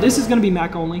Mac? No, this is going to be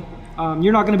Mac only.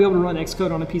 You're not going to be able to run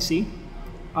Xcode on a PC.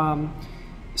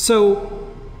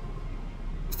 So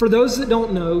for those that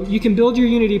don't know, you can build your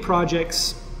Unity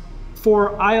projects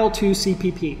for IL2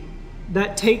 CPP.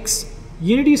 That takes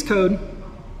Unity's code,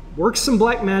 works some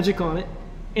black magic on it,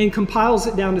 and compiles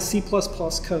it down to C++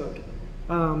 code.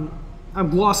 I'm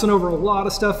glossing over a lot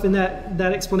of stuff in that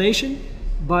explanation,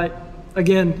 but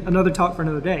again, another talk for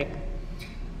another day.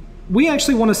 We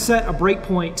actually want to set a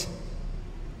breakpoint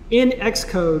in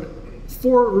Xcode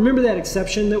for, remember that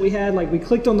exception that we had? Like, we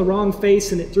clicked on the wrong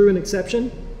face and it threw an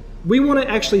exception? We want to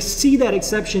actually see that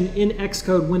exception in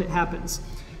Xcode when it happens.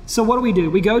 So what do?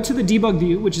 We go to the debug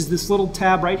view, which is this little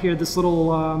tab right here, this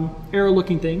little arrow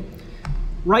looking thing.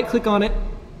 Right click on it,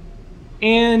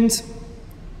 and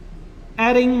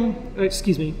adding,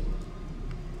 excuse me,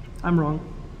 I'm wrong.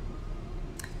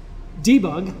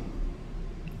 Debug,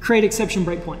 create exception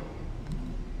breakpoint.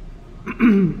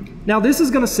 Now this is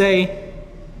going to say,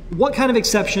 what kind of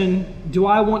exception do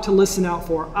I want to listen out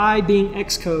for? I being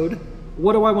Xcode,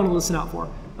 what do I want to listen out for?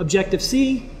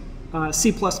 Objective-C,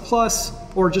 C++,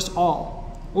 or just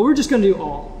all? Well, we're just going to do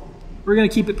all. We're going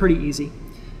to keep it pretty easy.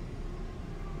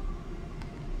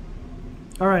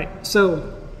 All right,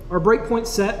 so our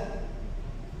breakpoint's set.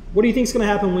 What do you think is going to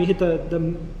happen when we hit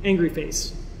the angry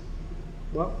face?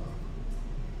 Well,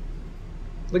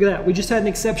 look at that. We just had an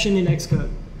exception in Xcode.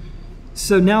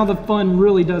 So now the fun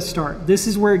really does start. This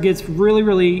is where it gets really,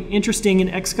 really interesting in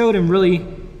Xcode and really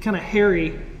kind of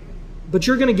hairy. But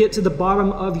you're going to get to the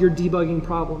bottom of your debugging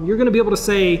problem. You're going to be able to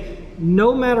say,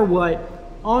 no matter what,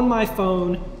 on my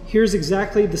phone, here's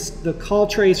exactly the call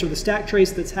trace or the stack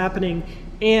trace that's happening,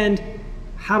 and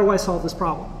how do I solve this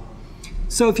problem?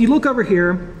 So if you look over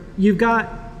here, you've got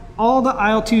all the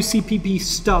IL2 CPP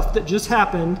stuff that just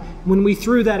happened when we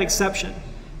threw that exception,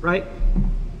 right?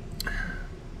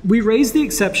 We raised the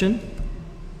exception,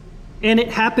 and it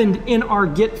happened in our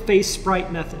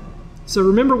getFaceSprite method. So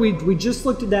remember, we just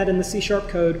looked at that in the C#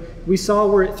 code. We saw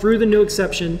where it threw the new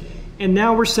exception, and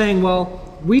now we're saying,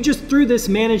 well, we just threw this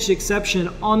managed exception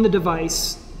on the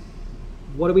device.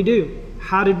 What do we do?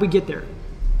 How did we get there?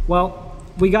 Well,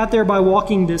 we got there by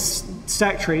walking this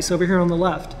stack trace over here on the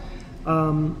left.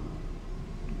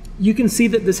 You can see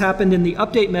that this happened in the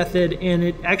update method, and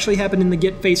it actually happened in the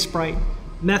getFaceSprite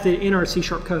method in our C#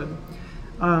 code.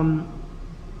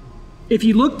 If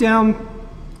you look down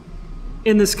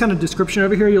in this kind of description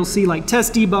over here, you'll see like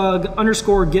test debug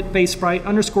underscore getFaceSprite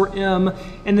underscore m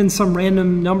and then some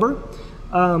random number.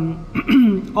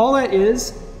 All that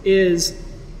is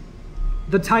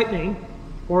the type name,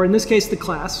 or in this case the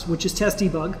class, which is test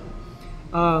debug.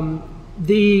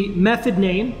 The method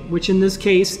name, which in this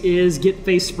case is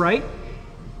getFaceSprite.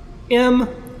 M,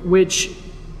 which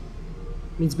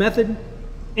means method,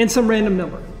 and some random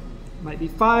number. Might be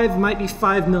 5, might be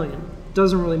 5 million.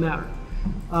 Doesn't really matter.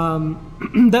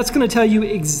 That's going to tell you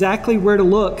exactly where to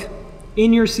look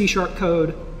in your C#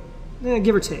 code,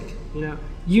 give or take.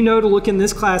 You know to look in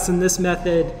this class and this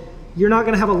method. You're not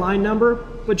going to have a line number,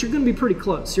 but you're going to be pretty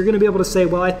close. You're going to be able to say,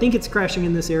 well, I think it's crashing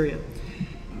in this area.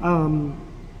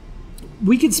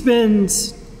 We could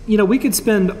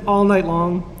spend all night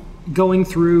long going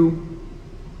through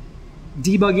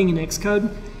debugging in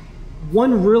Xcode.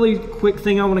 One really quick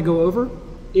thing I want to go over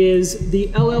is the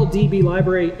LLDB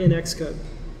library in Xcode.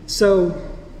 So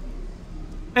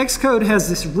Xcode has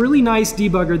this really nice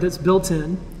debugger that's built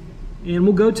in, and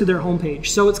we'll go to their homepage.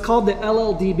 So it's called the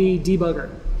LLDB debugger.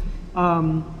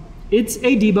 It's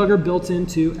a debugger built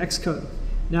into Xcode.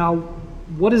 Now,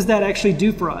 what does that actually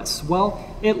do for us?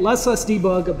 Well, it lets us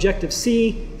debug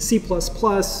Objective-C, C++,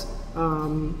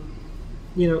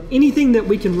 anything that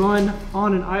we can run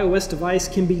on an iOS device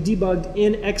can be debugged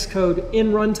in Xcode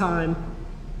in runtime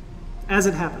as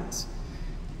it happens.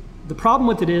 The problem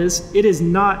with it is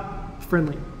not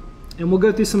friendly. And we'll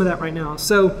go through some of that right now.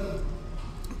 So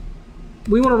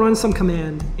we want to run some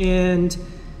command, and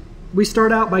we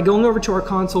start out by going over to our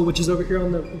console, which is over here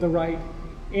on the right,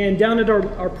 and down at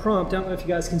our prompt. I don't know if you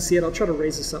guys can see it. I'll try to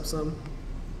raise this up some.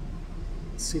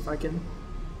 Let's see if I can.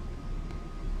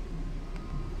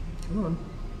 Come on.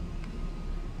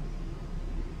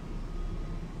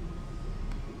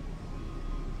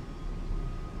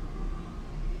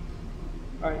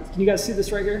 All right, can you guys see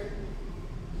this right here?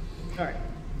 All right.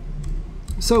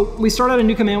 So we start out a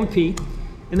new command with P,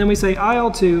 and then we say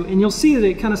IL2, and you'll see that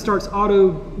it kind of starts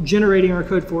auto-generating our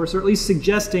code for us, or at least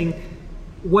suggesting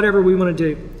whatever we want to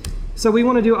do. So we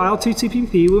want to do IL2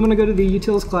 CPP, we want to go to the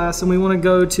utils class, and we want to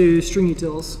go to string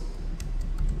utils.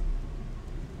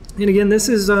 And again, this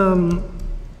is an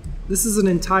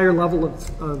entire level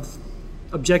of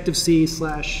Objective-C /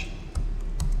 Xcode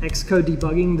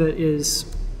debugging that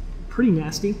is pretty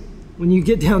nasty when you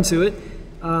get down to it.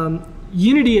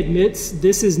 Unity admits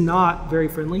this is not very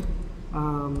friendly.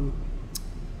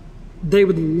 They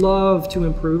would love to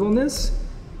improve on this,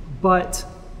 but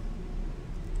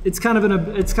it's kind of an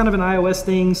iOS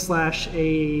thing /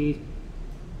 a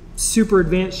super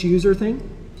advanced user thing.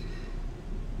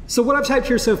 So what I've typed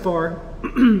here so far,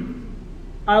 IL2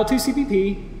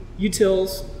 CPP,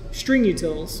 utils, string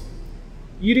utils,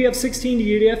 UDF16 to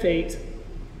UDF8,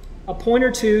 a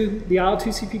pointer to the IL2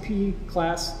 CPP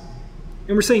class,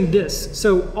 and we're saying this.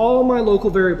 So all my local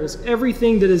variables,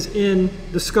 everything that is in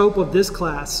the scope of this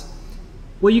class,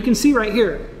 well, you can see right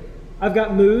here, I've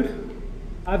got mood,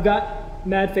 I've got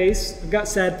mad face, I've got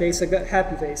sad face, I've got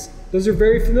happy face. Those are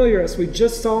very familiar to us. We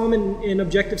just saw them in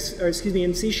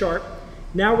in C#.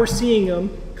 Now we're seeing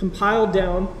them compiled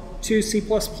down to C++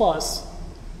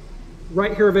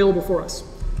 right here available for us.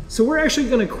 So we're actually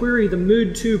going to query the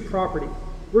mood2 property.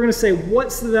 We're going to say,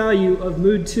 what's the value of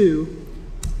mood2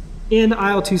 in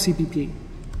IL2 CPP?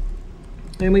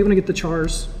 And we want to get the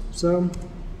chars. So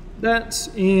that,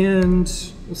 and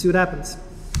we'll see what happens.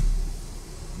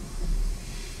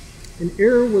 An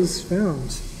error was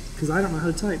found because I don't know how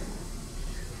to type.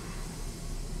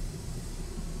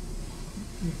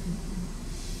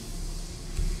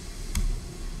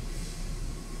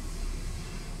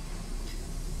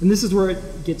 And this is where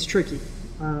it gets tricky.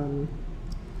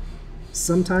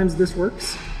 Sometimes this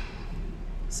works,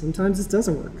 sometimes this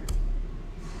doesn't work.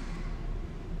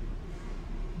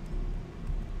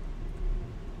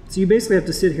 So you basically have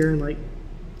to sit here and like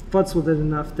futz with it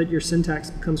enough that your syntax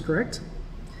becomes correct.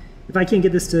 If I can't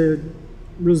get this to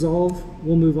resolve,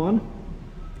 we'll move on.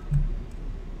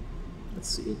 Let's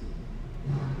see.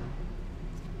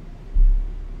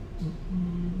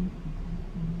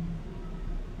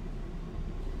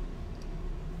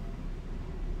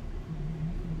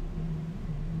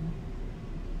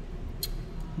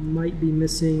 Might be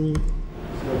missing. So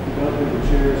if you don't do the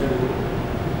chairs, it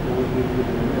will give you the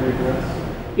memory address?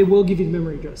 It will give you the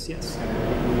memory address, yes.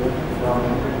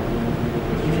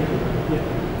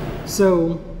 Yeah.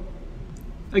 So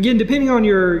again, depending on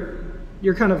your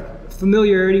kind of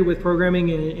familiarity with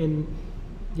programming and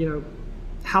you know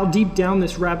how deep down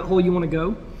this rabbit hole you want to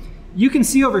go, you can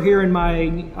see over here in my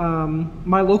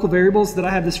my local variables that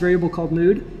I have this variable called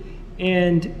mood.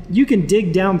 And you can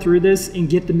dig down through this and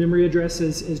get the memory address,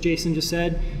 as Jason just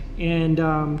said. And,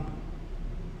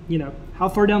 you know, how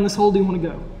far down this hole do you want to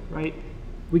go, right?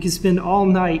 We can spend all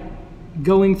night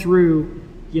going through,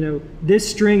 you know, this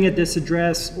string at this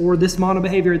address, or this mono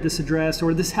behavior at this address,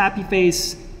 or this happy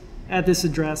face at this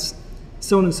address,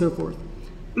 so on and so forth.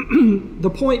 The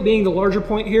point being, the larger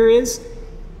point here is,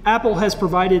 Apple has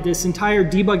provided this entire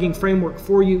debugging framework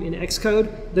for you in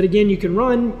Xcode that, again, you can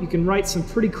run, you can write some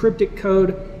pretty cryptic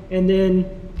code, and then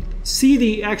see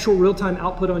the actual real-time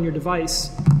output on your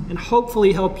device, and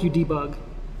hopefully help you debug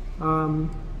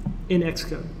in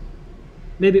Xcode.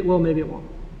 Maybe it will, maybe it won't.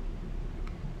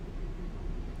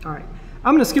 All right,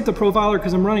 I'm gonna skip the profiler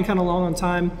because I'm running kind of long on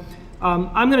time.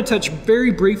 I'm gonna touch very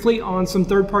briefly on some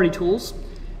third-party tools.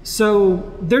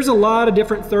 So there's a lot of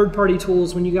different third-party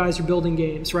tools when you guys are building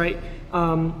games, right?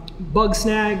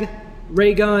 Bugsnag,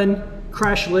 Raygun,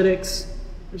 Crashlytics.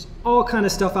 There's all kind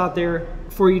of stuff out there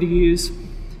for you to use.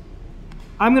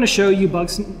 I'm going to show you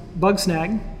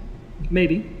Bugsnag,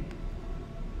 maybe.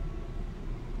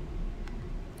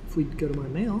 If we go to my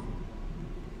mail.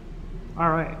 All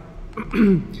right.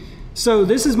 So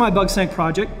this is my Bugsnag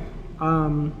project.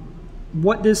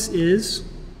 What this is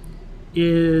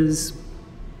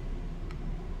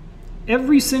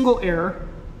every single error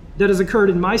that has occurred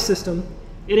in my system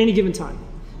at any given time.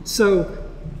 So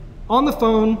on the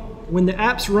phone, when the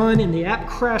apps run and the app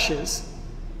crashes,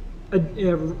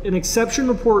 an exception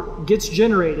report gets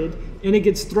generated and it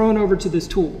gets thrown over to this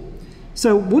tool.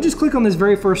 So we'll just click on this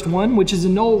very first one, which is a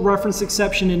null reference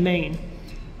exception in main.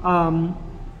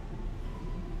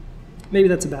 Maybe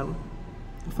that's a bad one.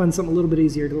 I'll find something a little bit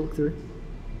easier to look through.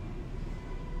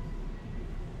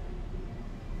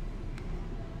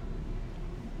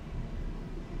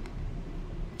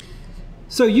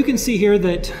 So you can see here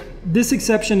that this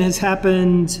exception has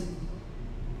happened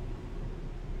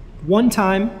one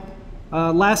time.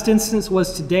 Last instance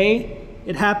was today.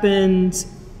 It happened,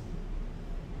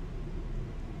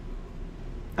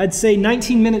 I'd say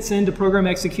 19 minutes into program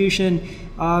execution.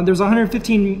 There's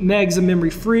 115 megs of memory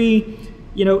free.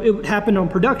 You know, it happened on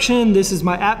production. This is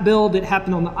my app build. It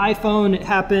happened on the iPhone. It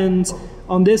happened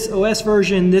on this OS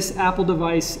version, this Apple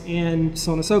device, and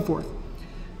so on and so forth.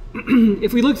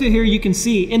 If we look through here, you can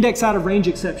see index out of range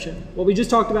exception. Well, we just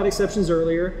talked about exceptions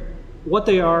earlier, what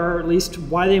they are, or at least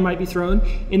why they might be thrown.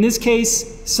 In this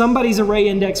case, somebody's array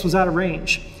index was out of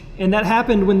range. And that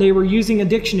happened when they were using a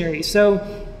dictionary. So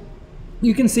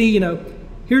you can see, you know,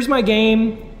 here's my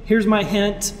game, here's my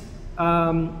hint.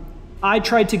 I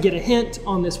tried to get a hint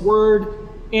on this word,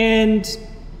 and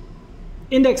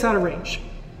index out of range.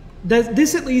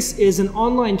 This at least is an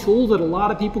online tool that a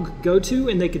lot of people could go to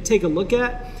and they could take a look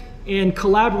at and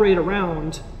collaborate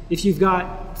around if you've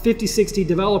got 50, 60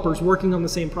 developers working on the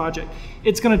same project.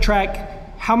 It's going to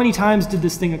track how many times did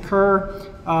this thing occur,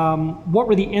 what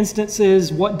were the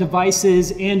instances, what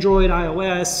devices, Android,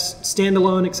 iOS,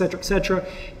 standalone, et cetera,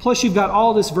 Plus you've got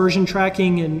all this version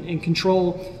tracking and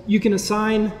control. You can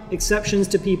assign exceptions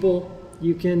to people.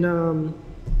 You can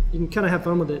kind of have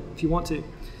fun with it if you want to.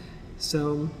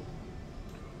 So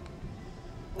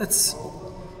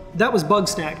that was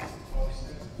Bugsnag.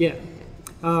 Yeah.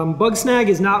 Bugsnag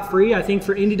is not free. I think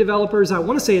for indie developers, I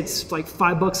want to say it's like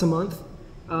 $5 a month.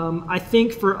 I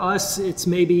think for us, it's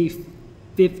maybe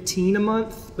 15 a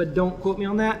month, but don't quote me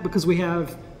on that because we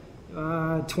have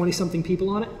 20-something people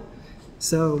on it.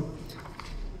 So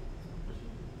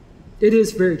it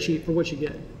is very cheap for what you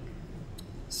get.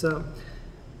 So,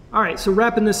 all right, so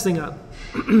wrapping this thing up.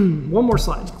 One more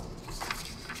slide.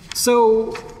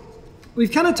 So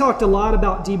we've kind of talked a lot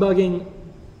about debugging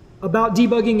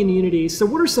in Unity. So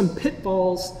what are some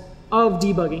pitfalls of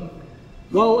debugging?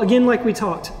 Well, again, like we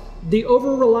talked, the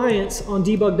over-reliance on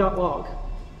debug.log.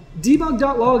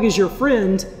 Debug.log is your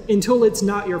friend until it's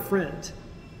not your friend.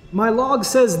 My log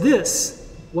says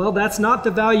this. Well, that's not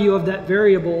the value of that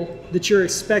variable that you're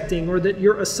expecting or that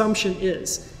your assumption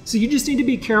is. So you just need to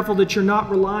be careful that you're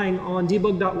not relying on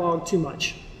debug.log too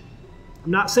much. I'm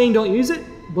not saying don't use it.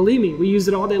 Believe me, we use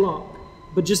it all day long.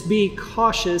 But just be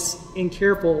cautious and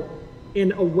careful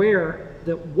and aware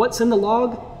that what's in the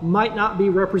log might not be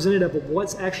representative of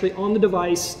what's actually on the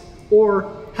device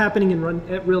or happening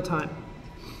at real time.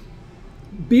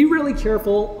 Be really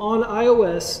careful on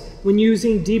iOS when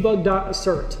using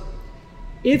debug.assert.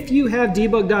 If you have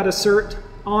debug.assert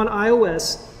on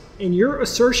iOS and your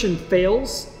assertion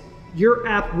fails, your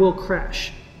app will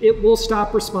crash. It will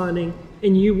stop responding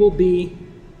and you'll be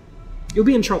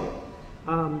in trouble.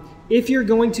 If you're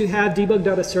going to have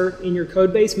debug.assert in your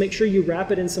code base, make sure you wrap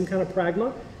it in some kind of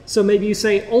pragma. So maybe you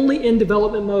say, only in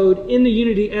development mode in the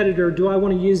Unity editor do I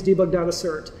want to use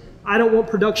debug.assert. I don't want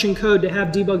production code to have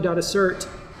debug.assert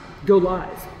go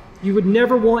live. You would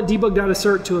never want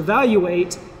debug.assert to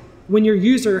evaluate when your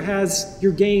user has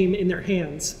your game in their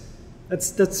hands.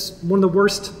 That's one of the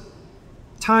worst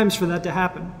times for that to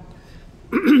happen.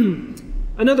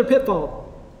 Another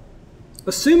pitfall,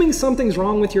 assuming something's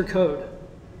wrong with your code.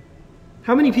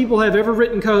 How many people have ever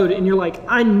written code and you're like,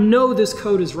 I know this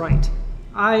code is right.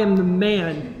 I am the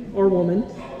man or woman.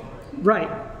 Right.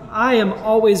 I am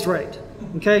always right.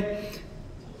 Okay?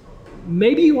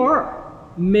 Maybe you are.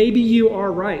 Maybe you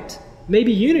are right.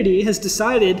 Maybe Unity has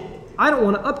decided, I don't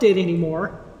want to update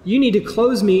anymore. You need to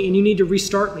close me and you need to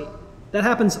restart me. That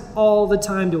happens all the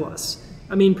time to us.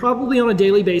 I mean, probably on a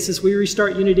daily basis, we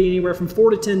restart Unity anywhere from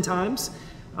 4 to 10 times.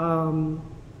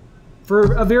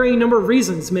 For a varying number of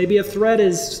reasons. Maybe a thread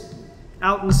is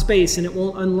out in space and it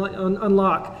won't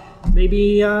unlock.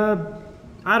 Maybe, I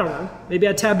don't know, maybe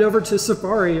I tabbed over to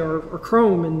Safari or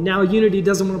Chrome and now Unity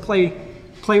doesn't want to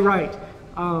play right.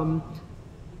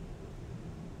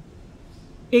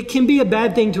 It can be a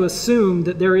bad thing to assume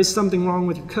that there is something wrong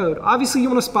with your code. Obviously you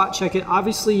want to spot check it.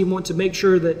 Obviously you want to make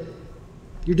sure that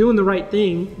you're doing the right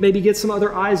thing, maybe get some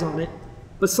other eyes on it.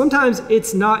 But sometimes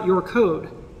it's not your code.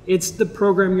 It's the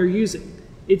program you're using.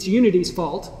 It's Unity's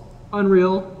fault,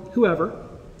 Unreal, whoever.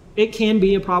 It can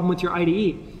be a problem with your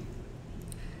IDE.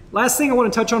 Last thing I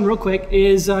want to touch on real quick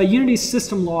is Unity's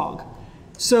system log.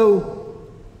 So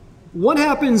what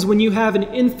happens when you have an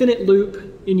infinite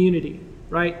loop in Unity,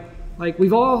 right? Like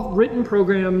we've all written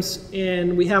programs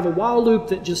and we have a while loop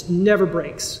that just never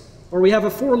breaks. Or we have a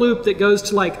for loop that goes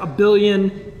to like 1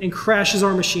 billion and crashes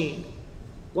our machine.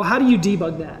 Well, how do you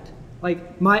debug that?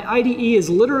 Like my IDE is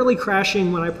literally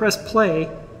crashing when I press play.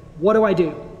 What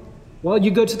do? Well,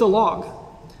 you go to the log.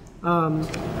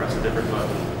 Press a different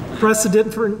button. Press a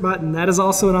different button. That is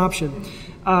also an option.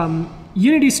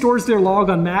 Unity stores their log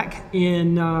on Mac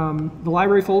in the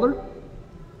library folder.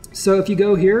 So if you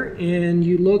go here and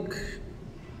you look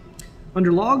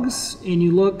under logs and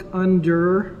you look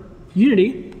under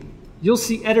Unity, you'll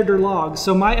see editor log.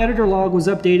 So my editor log was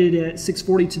updated at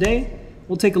 6:40 today.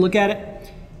 We'll take a look at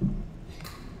it.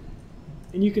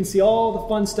 And you can see all the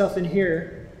fun stuff in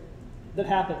here that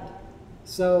happened.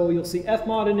 So you'll see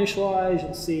fmod initialize,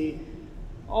 you'll see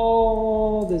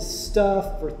all this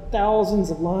stuff for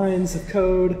thousands of lines of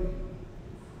code.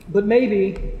 But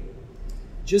maybe,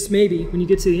 just maybe, when you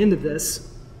get to the end of this,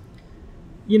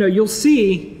 you'll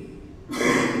see,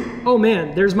 oh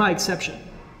man, there's my exception.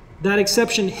 That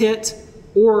exception hit,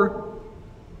 or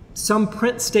some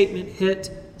print statement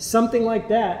hit, something like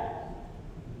that.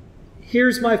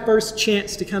 Here's my first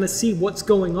chance to kind of see what's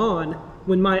going on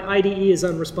when my IDE is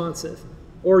unresponsive,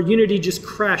 or Unity just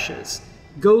crashes.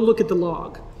 Go look at the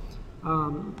log.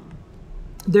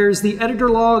 There's the editor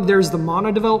log, there's the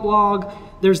mono-develop log,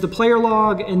 there's the player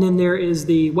log, and then there is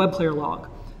the web player log.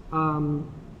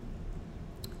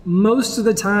 Most of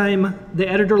the time, the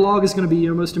editor log is going to be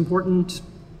your most important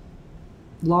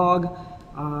log.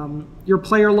 Your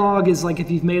player log is like if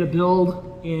you've made a build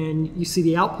and you see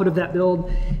the output of that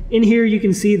build. In here you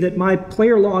can see that my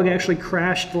player log actually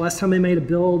crashed the last time I made a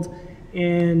build,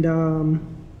 and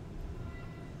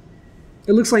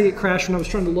it looks like it crashed when I was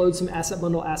trying to load some asset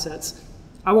bundle assets.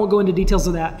 I won't go into details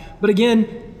of that, but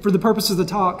again, for the purpose of the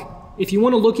talk, if you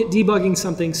want to look at debugging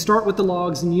something, start with the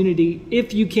logs in Unity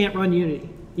if you can't run Unity.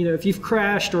 If you've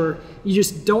crashed or you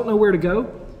just don't know where to go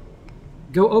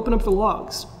open up the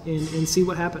logs and see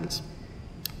what happens.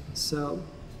 So,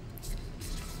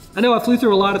 I know I flew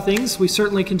through a lot of things. We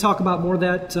certainly can talk about more of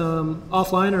that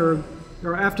offline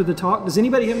or after the talk. Does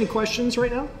anybody have any questions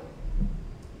right now?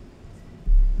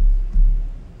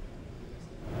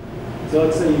 So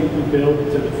let's say you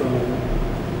build to the front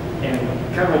end, and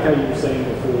kind of like how you were saying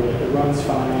before, it runs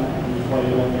fine, and you play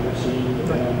it on your machine, but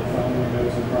then on the front end there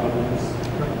are some problems.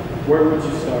 Where would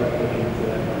you start looking for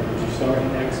that part? Would you start in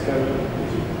Xcode?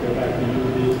 Would you go back to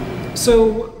Unity?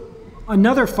 So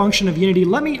another function of Unity,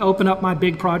 let me open up my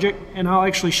big project and I'll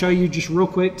actually show you just real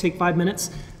quick, take 5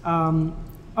 minutes.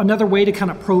 Another way to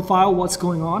kind of profile what's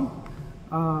going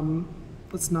on.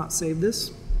 Let's not save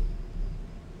this.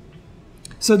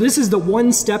 So this is the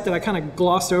one step that I kind of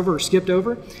glossed over or skipped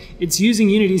over. It's using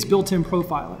Unity's built-in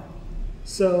profiler.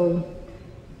 So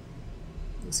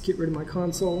let's get rid of my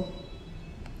console.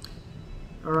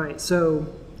 All right, so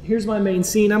here's my main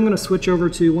scene. I'm going to switch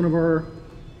over to one of our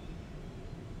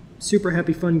super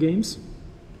happy fun games.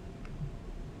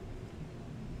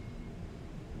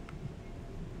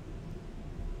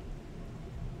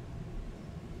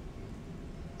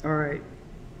 All right,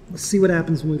 let's see what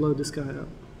happens when we load this guy up.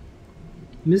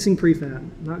 Missing prefab,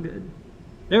 not good.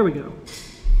 There we go.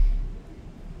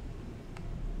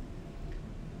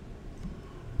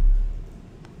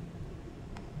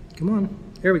 Come on,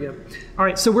 there we go. All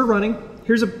right, so we're running.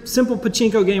 Here's a simple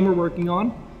pachinko game we're working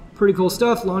on. Pretty cool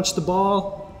stuff. Launch the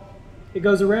ball. It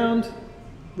goes around,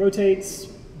 rotates,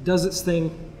 does its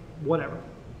thing, whatever,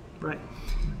 right?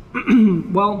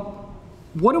 Well,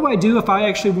 what do I do if I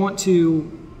actually want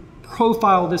to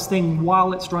profile this thing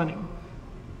while it's running?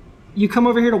 You come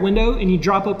over here to Window and you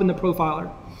drop open the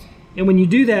profiler. And when you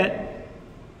do that,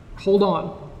 hold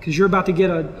on, because you're about to get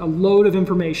a load of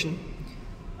information.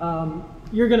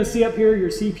 You're going to see up here your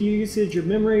CPU usage, your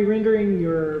memory rendering,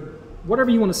 your whatever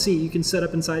you want to see, you can set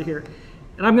up inside here.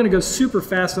 And I'm going to go super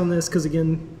fast on this because,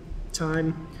 again,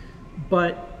 time.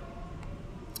 But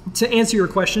to answer your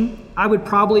question, I would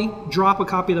probably drop a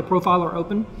copy of the profiler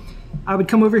open. I would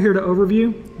come over here to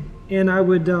Overview, and I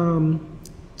would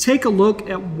take a look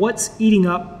at what's eating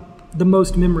up the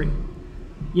most memory.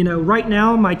 Right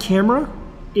now my camera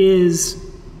is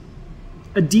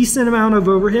a decent amount of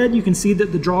overhead. You can see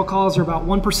that the draw calls are about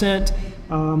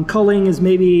 1%. Culling is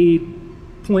maybe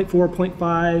 0.4,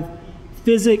 0.5.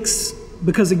 Physics,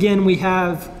 because again, we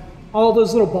have all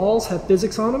those little balls have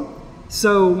physics on them.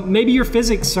 So maybe your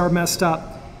physics are messed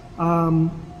up. In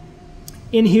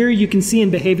here, you can see in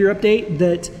behavior update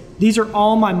that these are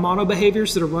all my mono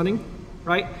behaviors that are running,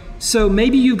 right? So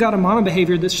maybe you've got a mono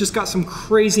behavior that's just got some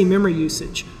crazy memory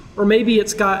usage, or maybe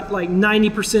it's got like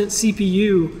 90%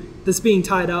 CPU that's being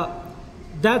tied up.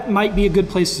 that might be a good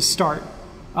place to start.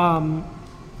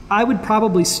 I would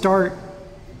probably start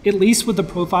at least with the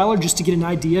profiler just to get an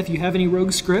idea if you have any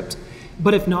rogue script.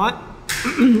 But if not,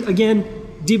 again,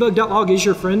 debug.log is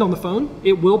your friend on the phone.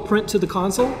 It will print to the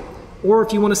console. Or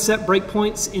if you want to set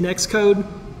breakpoints in Xcode,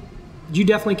 you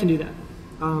definitely can do that.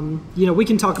 You know, we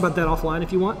can talk about that offline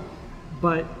if you want,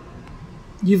 but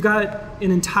you've got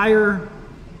an entire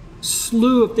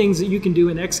slew of things that you can do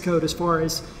in Xcode as far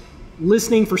as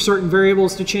listening for certain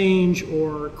variables to change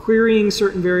or querying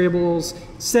certain variables,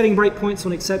 setting breakpoints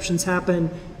when exceptions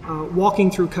happen, walking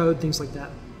through code, things like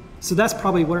that. So that's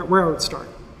probably where I would start.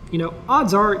 You know,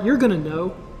 odds are you're going to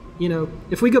know. You know,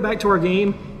 if we go back to our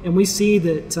game and we see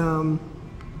that,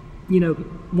 you know,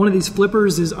 one of these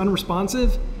flippers is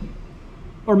unresponsive,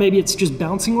 or maybe it's just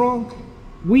bouncing wrong,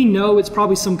 we know it's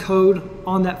probably some code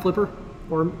on that flipper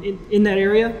or in that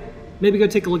area. Maybe go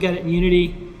take a look at it in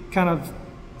Unity, kind of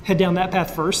head down that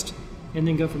path first, and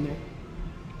then go from there.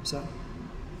 So,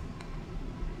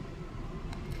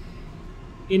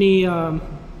 anyone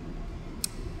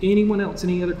else?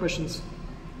 Any other questions?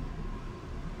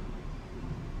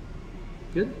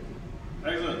 Good?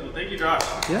 Excellent. Well, thank you, Josh.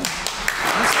 Yeah.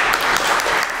 Awesome.